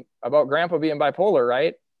told them about grandpa being bipolar,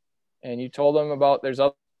 right? And you told them about there's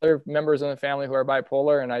other members in the family who are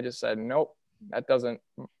bipolar. And I just said, nope, I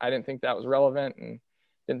didn't think that was relevant, and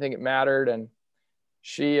didn't think it mattered. And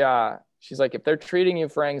she's like, if they're treating you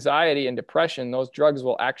for anxiety and depression, those drugs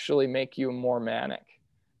will actually make you more manic.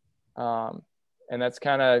 And that's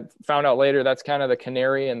kind of found out later, that's kind of the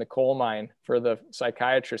canary in the coal mine for the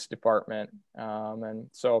psychiatrist department. And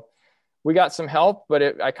so we got some help,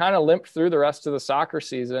 but I kind of limped through the rest of the soccer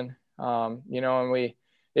season. And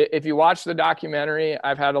if you watch the documentary,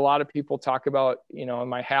 I've had a lot of people talk about,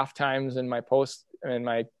 my half times and my post and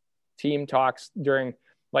my team talks during,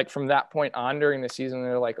 like from that point on during the season,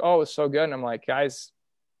 they're like, oh, it was so good. And I'm like, guys,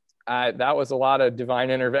 that was a lot of divine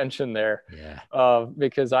intervention there. Yeah.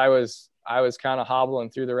 Because I was kind of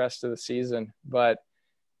hobbling through the rest of the season. But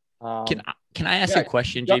can I ask a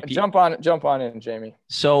question, JP? Jump on in, Jamie.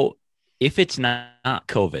 So if it's not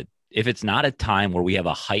COVID, it's not a time where we have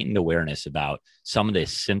a heightened awareness about some of the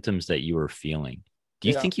symptoms that you were feeling, do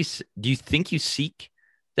you think you seek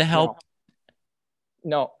the help?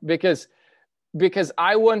 No, because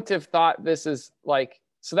I wouldn't have thought this is like,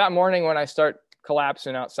 so that morning when I start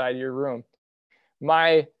collapsing outside your room,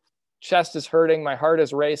 my chest is hurting, my heart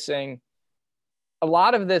is racing. A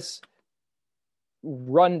lot of this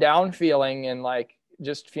run down feeling and like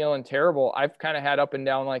just feeling terrible, I've kind of had up and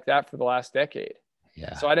down like that for the last decade.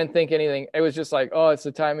 Yeah. So I didn't think anything. It was just like, oh, it's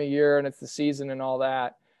the time of year and it's the season and all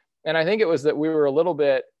that. And I think it was that we were a little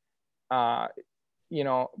bit, part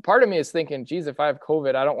of me is thinking, geez, if I have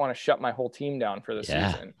COVID, I don't want to shut my whole team down for the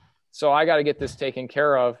season. So I got to get this taken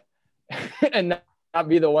care of and not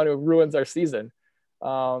be the one who ruins our season.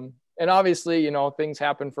 And obviously, things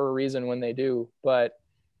happen for a reason when they do, but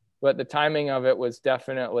the timing of it was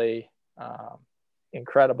definitely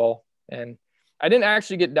incredible. And I didn't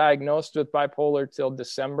actually get diagnosed with bipolar till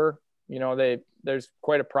December. There's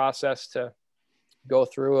quite a process to go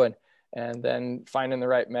through and then finding the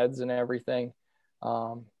right meds and everything.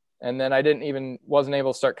 And then I wasn't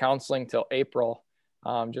able to start counseling till April.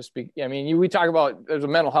 We talk about there's a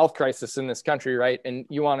mental health crisis in this country, right? And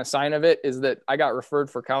you want a sign of it is that I got referred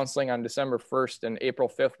for counseling on December 1st and April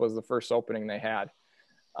 5th was the first opening they had.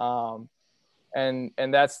 And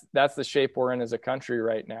that's the shape we're in as a country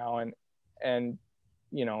right now. And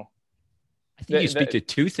I think you speak to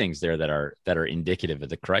two things there that are indicative of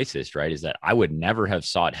the crisis, right? Is that I would never have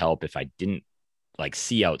sought help if I didn't like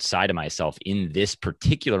see outside of myself in this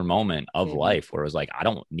particular moment of life where it was like, I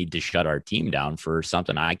don't need to shut our team down for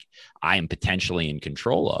something I am potentially in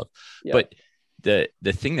control of. Yeah. But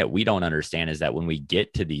the thing that we don't understand is that when we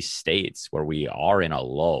get to these states where we are in a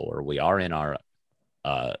low or we are in our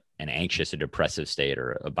an anxious or depressive state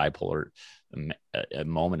or a bipolar a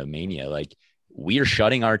moment of mania, like we are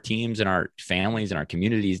shutting our teams and our families and our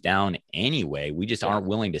communities down anyway. We just aren't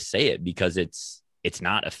willing to say it because it's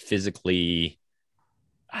not a physically,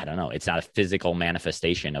 I don't know, it's not a physical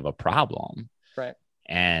manifestation of a problem. Right.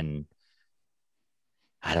 And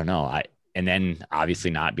I don't know. And then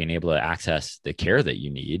obviously not being able to access the care that you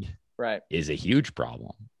need is a huge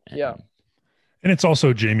problem. And it's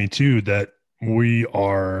also, Jamie, too, that we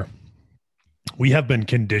have been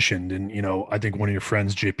conditioned. And, I think one of your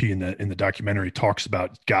friends, JP, in the documentary talks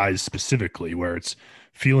about guys specifically where it's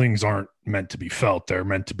feelings aren't meant to be felt. They're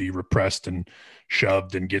meant to be repressed and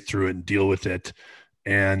shoved and get through it and deal with it.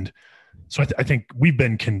 And so I think we've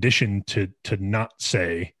been conditioned to not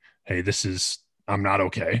say, hey, I'm not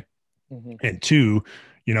okay. Mm-hmm. And two,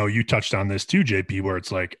 you touched on this too, JP, where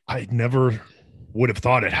it's like, I never would have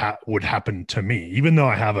thought it would happen to me, even though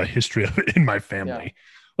I have a history of it in my family.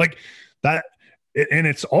 Like that. And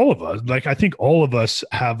it's all of us. Like, I think all of us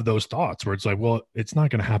have those thoughts where it's like, well, it's not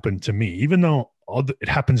going to happen to me, even though it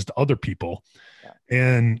happens to other people. Yeah.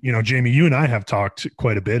 And, Jamie, you and I have talked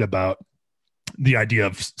quite a bit about the idea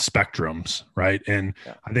of spectrums, right? And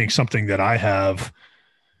I think something that I have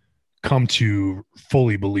come to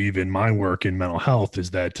fully believe in my work in mental health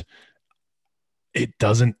is that it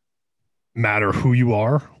doesn't matter who you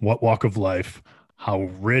are, what walk of life, how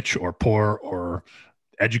rich or poor or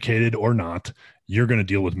educated or not, you're going to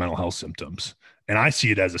deal with mental health symptoms. And I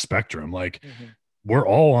see it as a spectrum. Like we're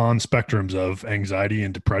all on spectrums of anxiety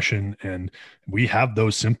and depression, and we have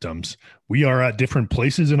those symptoms. We are at different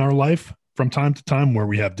places in our life from time to time where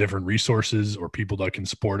we have different resources or people that can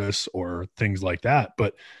support us or things like that.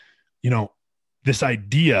 But, this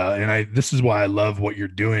idea, and this is why I love what you're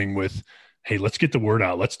doing with, hey, let's get the word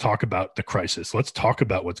out. Let's talk about the crisis. Let's talk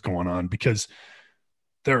about what's going on, because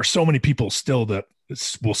there are so many people still that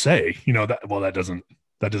will say, that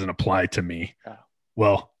doesn't apply to me. Yeah.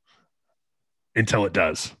 Well, until it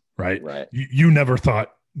does, right? Right. You never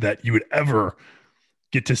thought that you would ever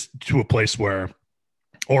get to a place where,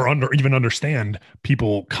 or even understand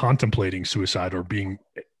people contemplating suicide or being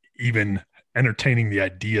even entertaining the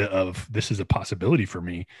idea of this is a possibility for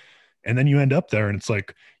me. And then you end up there and it's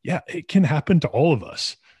like, yeah, it can happen to all of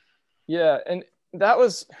us. Yeah. And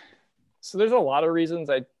so there's a lot of reasons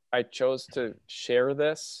I chose to share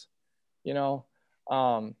this, one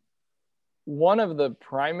of the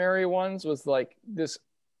primary ones was like this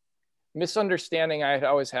misunderstanding I had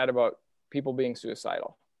always had about people being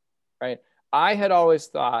suicidal, right? I had always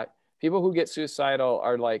thought people who get suicidal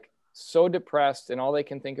are like so depressed and all they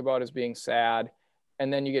can think about is being sad.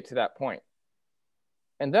 And then you get to that point.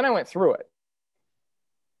 And then I went through it.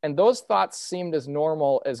 And those thoughts seemed as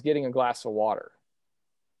normal as getting a glass of water.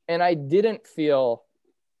 And I didn't feel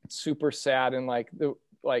super sad and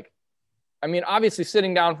obviously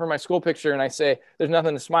sitting down for my school picture and I say, there's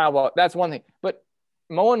nothing to smile about. That's one thing. But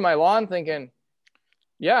mowing my lawn thinking,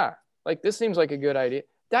 yeah, like, this seems like a good idea.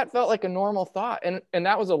 That felt like a normal thought. And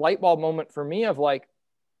that was a light bulb moment for me of like,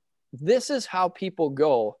 this is how people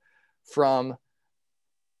go from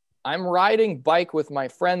I'm riding bike with my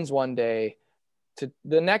friends one day to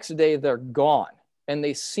the next day they're gone and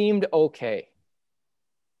they seemed okay.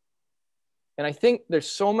 And I think there's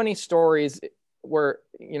so many stories where,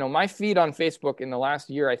 you know, my feed on Facebook in the last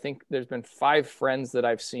year, I think there's been 5 friends that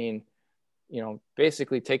I've seen, you know,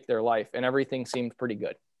 basically take their life and everything seemed pretty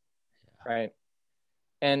good. Right.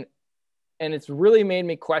 And it's really made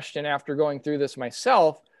me question after going through this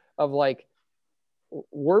myself of like,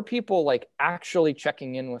 were people like actually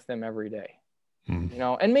checking in with them every day? You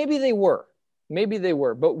know, and maybe they were,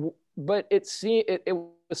 but it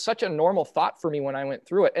was such a normal thought for me when I went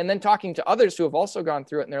through it. And then talking to others who have also gone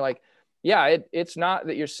through it and they're like, yeah, it's not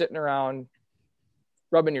that you're sitting around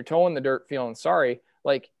rubbing your toe in the dirt, feeling sorry.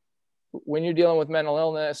 Like when you're dealing with mental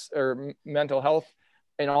illness or mental health,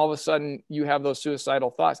 and all of a sudden you have those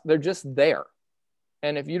suicidal thoughts, they're just there.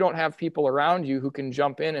 And if you don't have people around you who can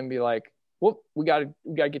jump in and be like, well, we got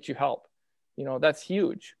to get you help, you know, that's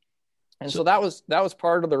huge. And so that was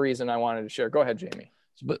part of the reason I wanted to share. Go ahead, Jamie.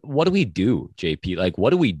 But what do we do, JP? Like,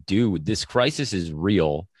 what do we do? This crisis is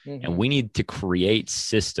real, and we need to create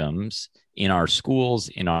systems in our schools,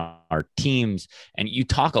 in our teams. And you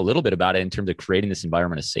talk a little bit about it in terms of creating this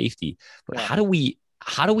environment of safety, but how do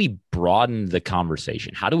we broaden the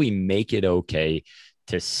conversation? How do we make it okay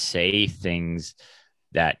to say things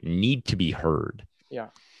that need to be heard? Yeah.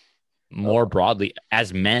 More broadly,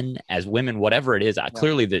 as men, as women, whatever it is,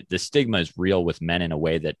 clearly the stigma is real with men in a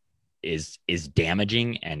way that is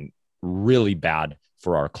damaging and really bad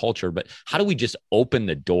for our culture. But how do we just open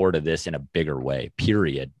the door to this in a bigger way,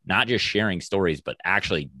 period? Not just sharing stories, but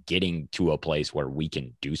actually getting to a place where we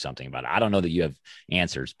can do something about it. I don't know that you have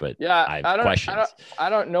answers, but I have questions. I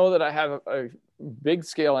don't know that I have a big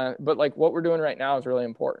scale, but like what we're doing right now is really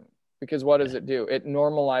important because what does it do? It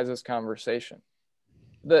normalizes conversation.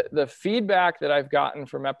 The feedback that I've gotten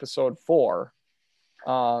from episode 4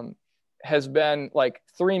 has been like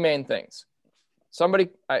 3 main things.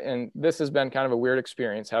 And this has been kind of a weird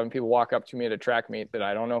experience, having people walk up to me at a track meet that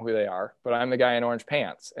I don't know who they are, but I'm the guy in orange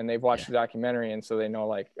pants and they've watched the documentary. And so they know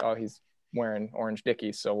like, oh, he's wearing orange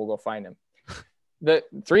Dickies. So we'll go find him. The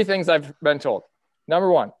 3 things I've been told.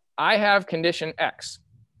 Number 1, I have condition X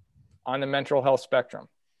on the mental health spectrum.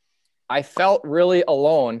 I felt really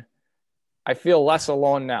alone. I feel less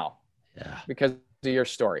alone now because of your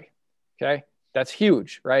story. Okay. That's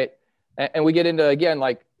huge. Right. And we get into, again,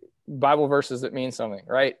 like Bible verses that mean something,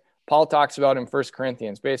 right? Paul talks about in 1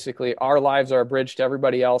 Corinthians, basically our lives are a bridge to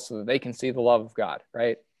everybody else so that they can see the love of God.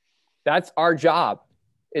 Right. That's our job,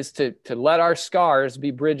 is to let our scars be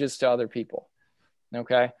bridges to other people.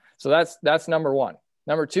 Okay. So that's number 1.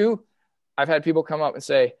 Number 2, I've had people come up and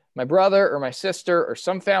say, my brother or my sister or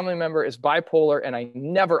some family member is bipolar and I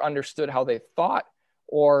never understood how they thought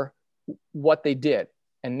or what they did.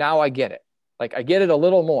 And now I get it. Like I get it a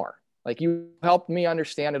little more. Like you helped me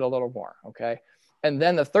understand it a little more. Okay. And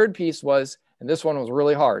then the third piece was, and this one was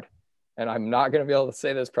really hard, and I'm not going to be able to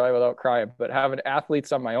say this probably without crying, but having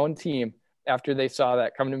athletes on my own team after they saw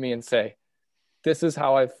that come to me and say, this is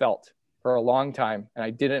how I felt for a long time. And I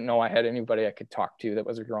didn't know I had anybody I could talk to that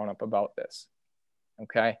was a grown up about this.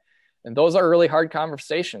 Okay. And those are really hard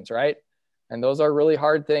conversations, right? And those are really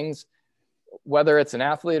hard things, whether it's an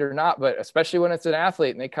athlete or not, but especially when it's an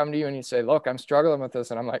athlete and they come to you and you say, look, I'm struggling with this.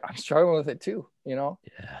 And I'm like, I'm struggling with it too, you know?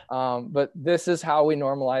 But this is how we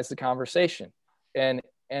normalize the conversation. And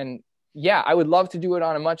yeah, I would love to do it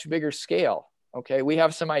on a much bigger scale. Okay. We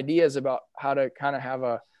have some ideas about how to kind of have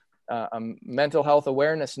a mental health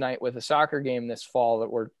awareness night with a soccer game this fall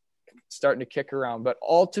that we're starting to kick around. But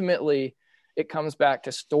ultimately, it comes back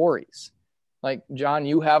to stories. Like, John,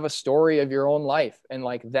 you have a story of your own life, and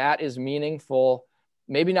like that is meaningful,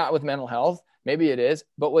 maybe not with mental health, maybe it is,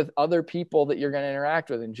 but with other people that you're going to interact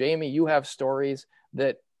with. And Jamie, you have stories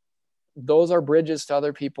that those are bridges to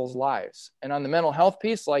other people's lives. And on the mental health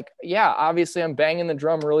piece, like, yeah, obviously I'm banging the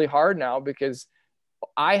drum really hard now because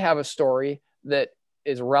I have a story that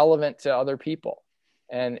is relevant to other people.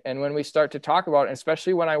 And when we start to talk about it,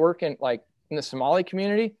 especially when I work in the Somali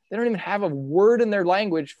community, they don't even have a word in their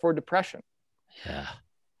language for depression. Yeah.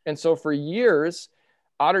 And so for years,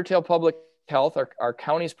 Otter Tail Public Health, our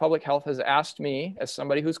county's public health, has asked me, as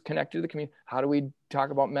somebody who's connected to the community, how do we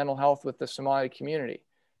talk about mental health with the Somali community?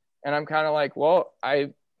 And I'm kind of like, well,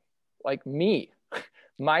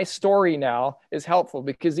 my story now is helpful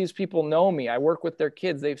because these people know me. I work with their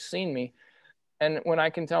kids. They've seen me. And when I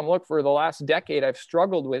can tell them, look, for the last decade, I've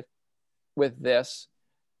struggled with this.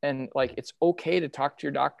 And like, it's okay to talk to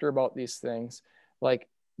your doctor about these things. Like,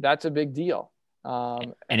 that's a big deal.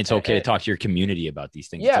 And it's okay to talk to your community about these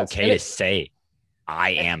things. Yeah, it's okay to say,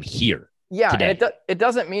 I am here. Yeah. Today. And it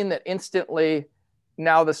doesn't mean that instantly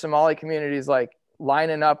now the Somali community is like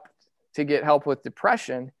lining up to get help with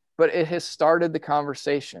depression, but it has started the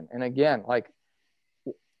conversation. And again, like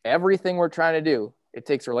everything we're trying to do, it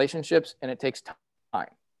takes relationships and it takes time.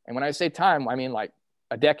 And when I say time, I mean like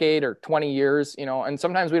a decade or 20 years, you know, and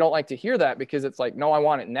sometimes we don't like to hear that because it's like, no, I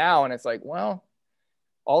want it now. And it's like, well,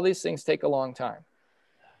 all these things take a long time.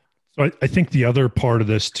 So I think the other part of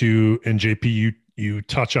this too, and JP, you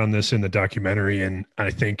touch on this in the documentary, and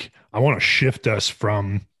I think I want to shift us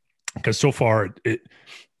from, because so far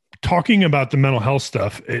talking about the mental health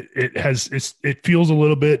stuff, it feels a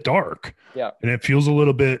little bit dark, and it feels a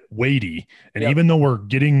little bit weighty. And even though we're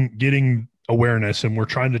getting awareness and we're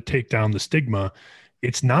trying to take down the stigma,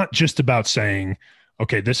 it's not just about saying,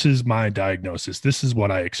 okay, this is my diagnosis, this is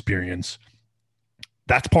what I experience.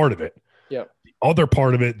 That's part of it. Yeah. The other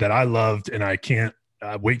part of it that I loved, and I can't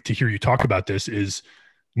wait to hear you talk about this, is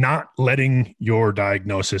not letting your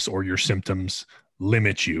diagnosis or your symptoms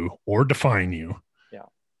limit you or define you. Yeah.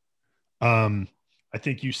 I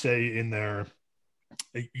think you say in there,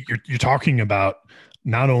 you're talking about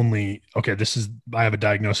not only, okay, I have a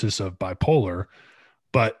diagnosis of bipolar,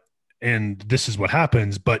 and this is what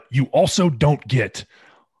happens, but you also don't get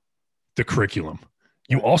the curriculum.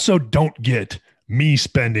 You also don't get me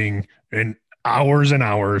spending hours and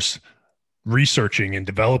hours researching and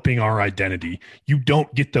developing our identity. You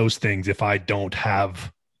don't get those things if I don't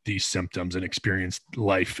have these symptoms and experience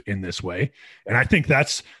life in this way. And I think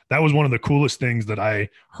that was one of the coolest things that I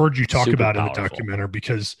heard you talk about in the documentary,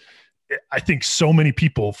 because I think so many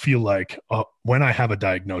people feel like when I have a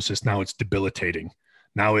diagnosis, now it's debilitating.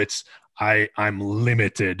 Now it's I'm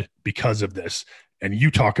limited because of this. And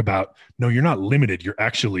you talk about, no, you're not limited. You're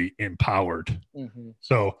actually empowered. Mm-hmm.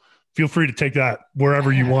 So feel free to take that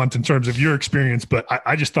wherever you want in terms of your experience. But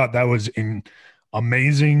I just thought that was an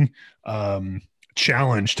amazing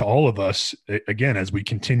challenge to all of us. Again, as we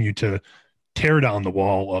continue to tear down the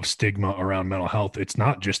wall of stigma around mental health, it's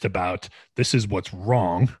not just about this is what's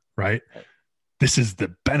wrong, right? This is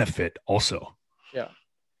the benefit also. Yeah.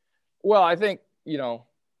 Well, I think,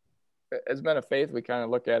 as men of faith, we kind of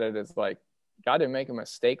look at it as like, God didn't make a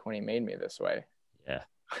mistake when he made me this way. Yeah.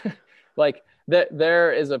 Like that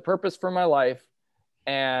there is a purpose for my life,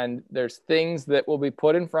 and there's things that will be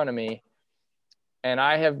put in front of me, and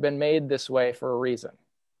I have been made this way for a reason.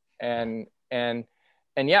 And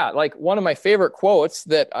yeah, like one of my favorite quotes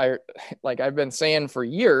that I've been saying for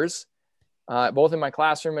years, both in my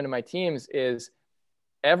classroom and in my teams, is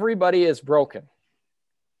everybody is broken.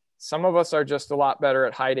 Some of us are just a lot better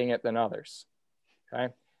at hiding it than others.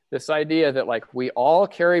 Okay. This idea that like we all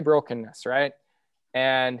carry brokenness, right?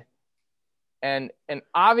 And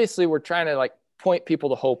obviously we're trying to like point people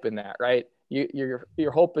to hope in that, right?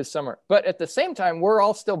 Your hope is somewhere, but at the same time, we're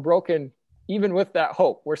all still broken. Even with that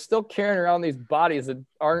hope, we're still carrying around these bodies that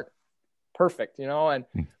aren't perfect,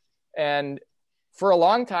 and for a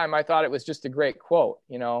long time, I thought it was just a great quote,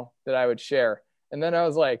 that I would share. And then I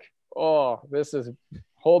was like, oh, this is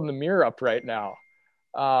holding the mirror up right now.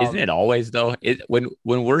 Isn't it always though? When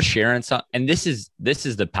we're sharing something, and this is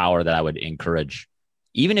the power that I would encourage,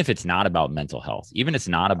 even if it's not about mental health, even if it's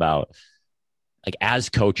not about, like, as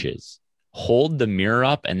coaches, hold the mirror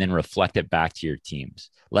up and then reflect it back to your teams.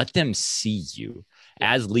 Let them see you.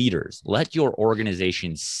 As leaders, let your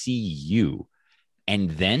organization see you, and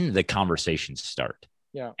then the conversations start.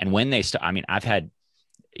 Yeah. And when they start, I mean, I've had,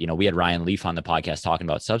 we had Ryan Leaf on the podcast talking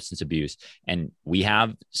about substance abuse, and we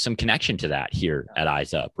have some connection to that here at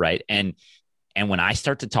Eyes Up, right? And when I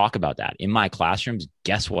start to talk about that in my classrooms,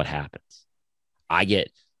 guess what happens? I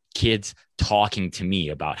get kids talking to me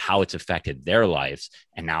about how it's affected their lives.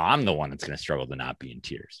 And now I'm the one that's going to struggle to not be in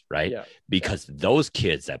tears, right? Yeah. Because those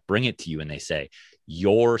kids that bring it to you and they say,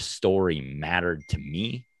 your story mattered to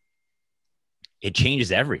me, it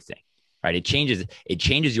changes everything. Right. It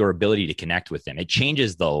changes your ability to connect with them. It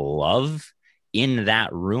changes the love in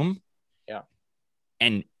that room. Yeah.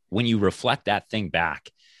 And when you reflect that thing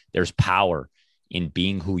back, there's power in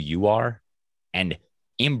being who you are and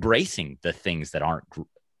embracing the things that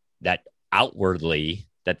that outwardly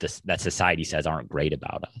that society says aren't great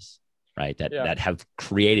about us. Right. That have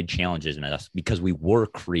created challenges in us because we were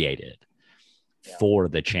created for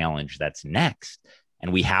the challenge that's next.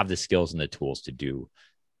 And we have the skills and the tools to do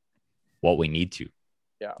what we need to.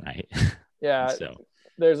 Yeah. Right. Yeah. So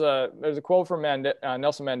there's a quote from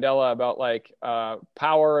Nelson Mandela about like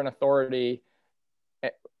power and authority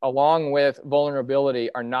along with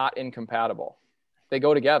vulnerability are not incompatible. They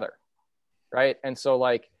go together. Right. And so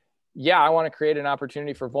like yeah, I want to create an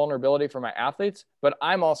opportunity for vulnerability for my athletes, but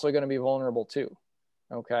I'm also going to be vulnerable too.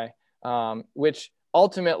 Okay. Which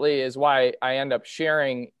ultimately is why I end up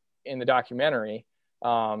sharing in the documentary.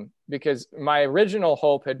 Because my original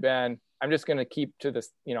hope had been, I'm just going to keep to this,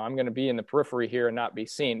 I'm going to be in the periphery here and not be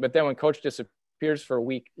seen. But then when coach disappears for a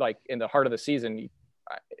week, like in the heart of the season,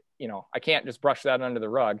 I can't just brush that under the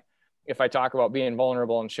rug if I talk about being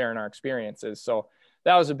vulnerable and sharing our experiences. So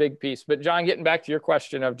that was a big piece. But John, getting back to your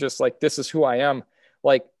question of just like, this is who I am.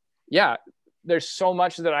 Like, yeah, there's so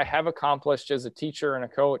much that I have accomplished as a teacher and a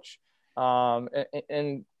coach.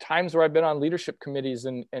 And times where I've been on leadership committees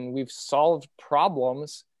and we've solved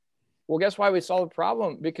problems. Well, guess why we solved a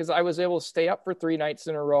problem? Because I was able to stay up for 3 nights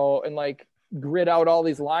in a row and like grid out all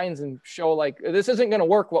these lines and show like, this isn't going to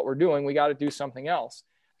work what we're doing. We got to do something else.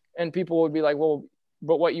 And people would be like, well,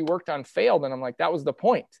 but what you worked on failed. And I'm like, that was the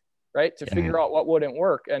point, right? To figure out what wouldn't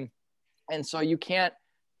work. And so you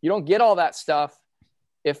don't get all that stuff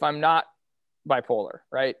if I'm not bipolar,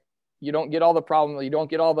 right? You don't get all the problems. You don't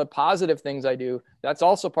get all the positive things I do. That's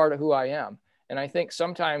also part of who I am. And I think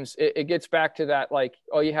sometimes it gets back to that, like,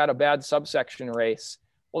 oh, you had a bad subsection race.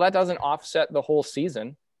 Well, that doesn't offset the whole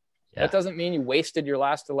season. Yeah. That doesn't mean you wasted your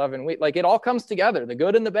last 11 weeks. Like, it all comes together, the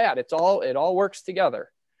good and the bad. It all works together.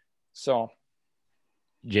 So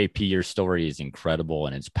JP, your story is incredible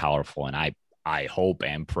and it's powerful. And I hope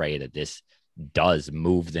and pray that this does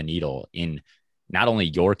move the needle in not only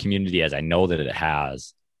your community, as I know that it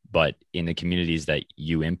has, but in the communities that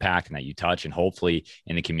you impact and that you touch, and hopefully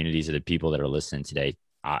in the communities of the people that are listening today.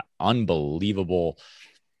 Unbelievable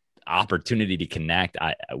opportunity to connect.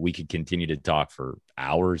 We could continue to talk for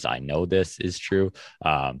hours. I know this is true.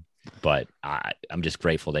 But I'm just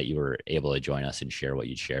grateful that you were able to join us and share what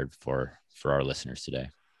you shared for our listeners today.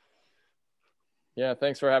 Yeah.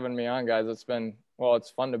 Thanks for having me on, guys. It's fun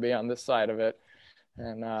to be on this side of it,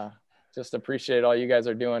 and just appreciate all you guys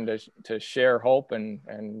are doing to share hope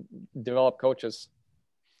and develop coaches.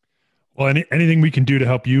 Well, anything we can do to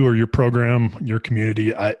help you or your program, your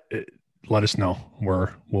community, let us know.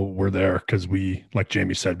 We're there, because we, like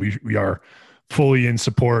Jamie said, we are fully in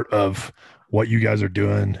support of what you guys are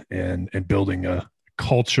doing and building a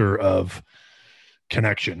culture of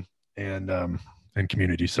connection and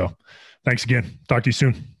community. So thanks again. Talk to you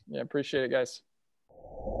soon. Yeah. Appreciate it, guys.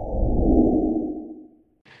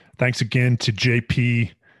 Thanks again to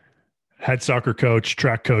JP, head soccer coach,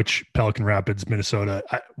 track coach, Pelican Rapids, Minnesota.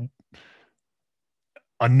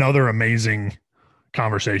 Another amazing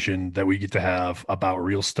conversation that we get to have about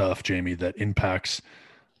real stuff, Jamie, that impacts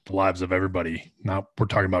the lives of everybody. Now we're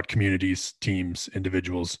talking about communities, teams,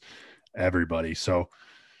 individuals, everybody. So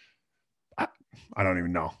I don't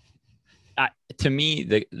even know. To me,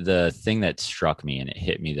 the thing that struck me and it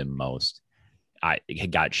hit me the most, I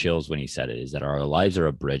got chills when he said it, is that our lives are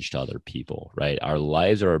a bridge to other people, right? Our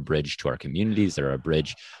lives are a bridge to our communities. They're a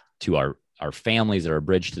bridge to our families. They're a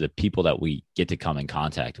bridge to the people that we get to come in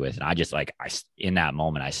contact with. And I just in that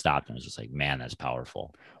moment, I stopped and was just like, man, that's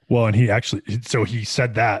powerful. Well, and he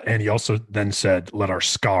said that, and he also then said, let our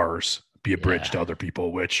scars be a bridge to other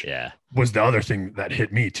people, which was the other thing that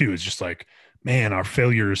hit me too, is just like, man, our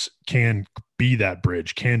failures can be that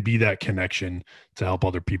bridge, can be that connection to help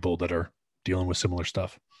other people that are dealing with similar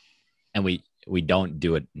stuff. And we don't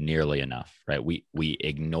do it nearly enough, right? We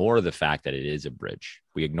ignore the fact that it is a bridge.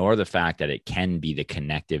 We ignore the fact that it can be the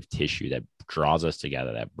connective tissue that draws us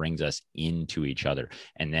together, that brings us into each other.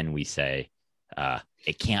 And then we say,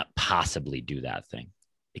 it can't possibly do that thing.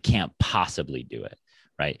 It can't possibly do it,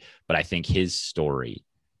 right? But I think his story,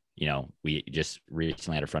 we just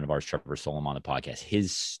recently had a friend of ours, Trevor Solom, on the podcast.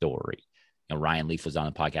 His story, Ryan Leaf was on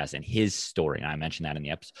the podcast, and his story, and I mentioned that in the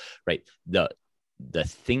episode, right? The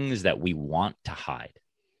things that we want to hide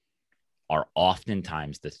are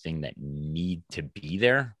oftentimes the thing that need to be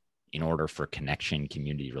there in order for connection,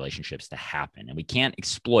 community, relationships to happen. And we can't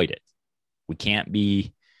exploit it. We can't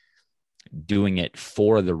be doing it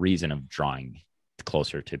for the reason of drawing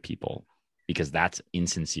closer to people, because that's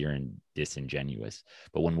insincere and disingenuous.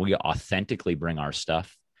 But when we authentically bring our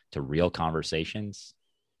stuff to real conversations,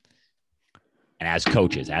 and as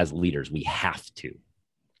coaches, as leaders, we have to.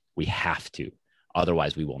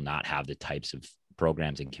 Otherwise, we will not have the types of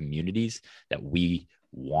programs and communities that we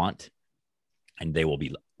want, and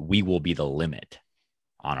we will be the limit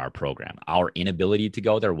on our program. Our inability to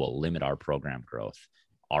go there will limit our program growth,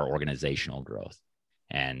 our organizational growth.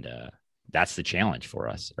 And that's the challenge for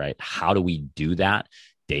us, right? How do we do that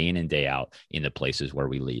day in and day out in the places where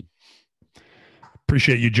we lead?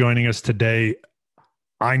 Appreciate you joining us today.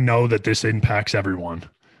 I know that this impacts everyone.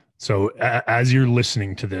 So as you're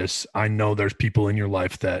listening to this, I know there's people in your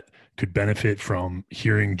life that could benefit from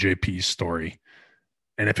hearing JP's story.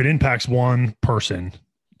 And if it impacts one person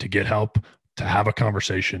to get help, to have a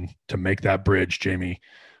conversation, to make that bridge, Jamie,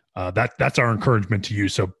 that's our encouragement to you.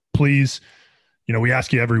 So please, we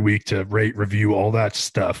ask you every week to rate, review, all that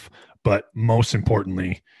stuff. But most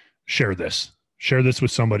importantly, share this. Share this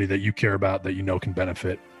with somebody that you care about, that you know can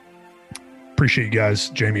benefit. Appreciate you guys.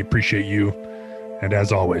 Jamie, appreciate you. And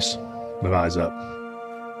as always, live eyes up.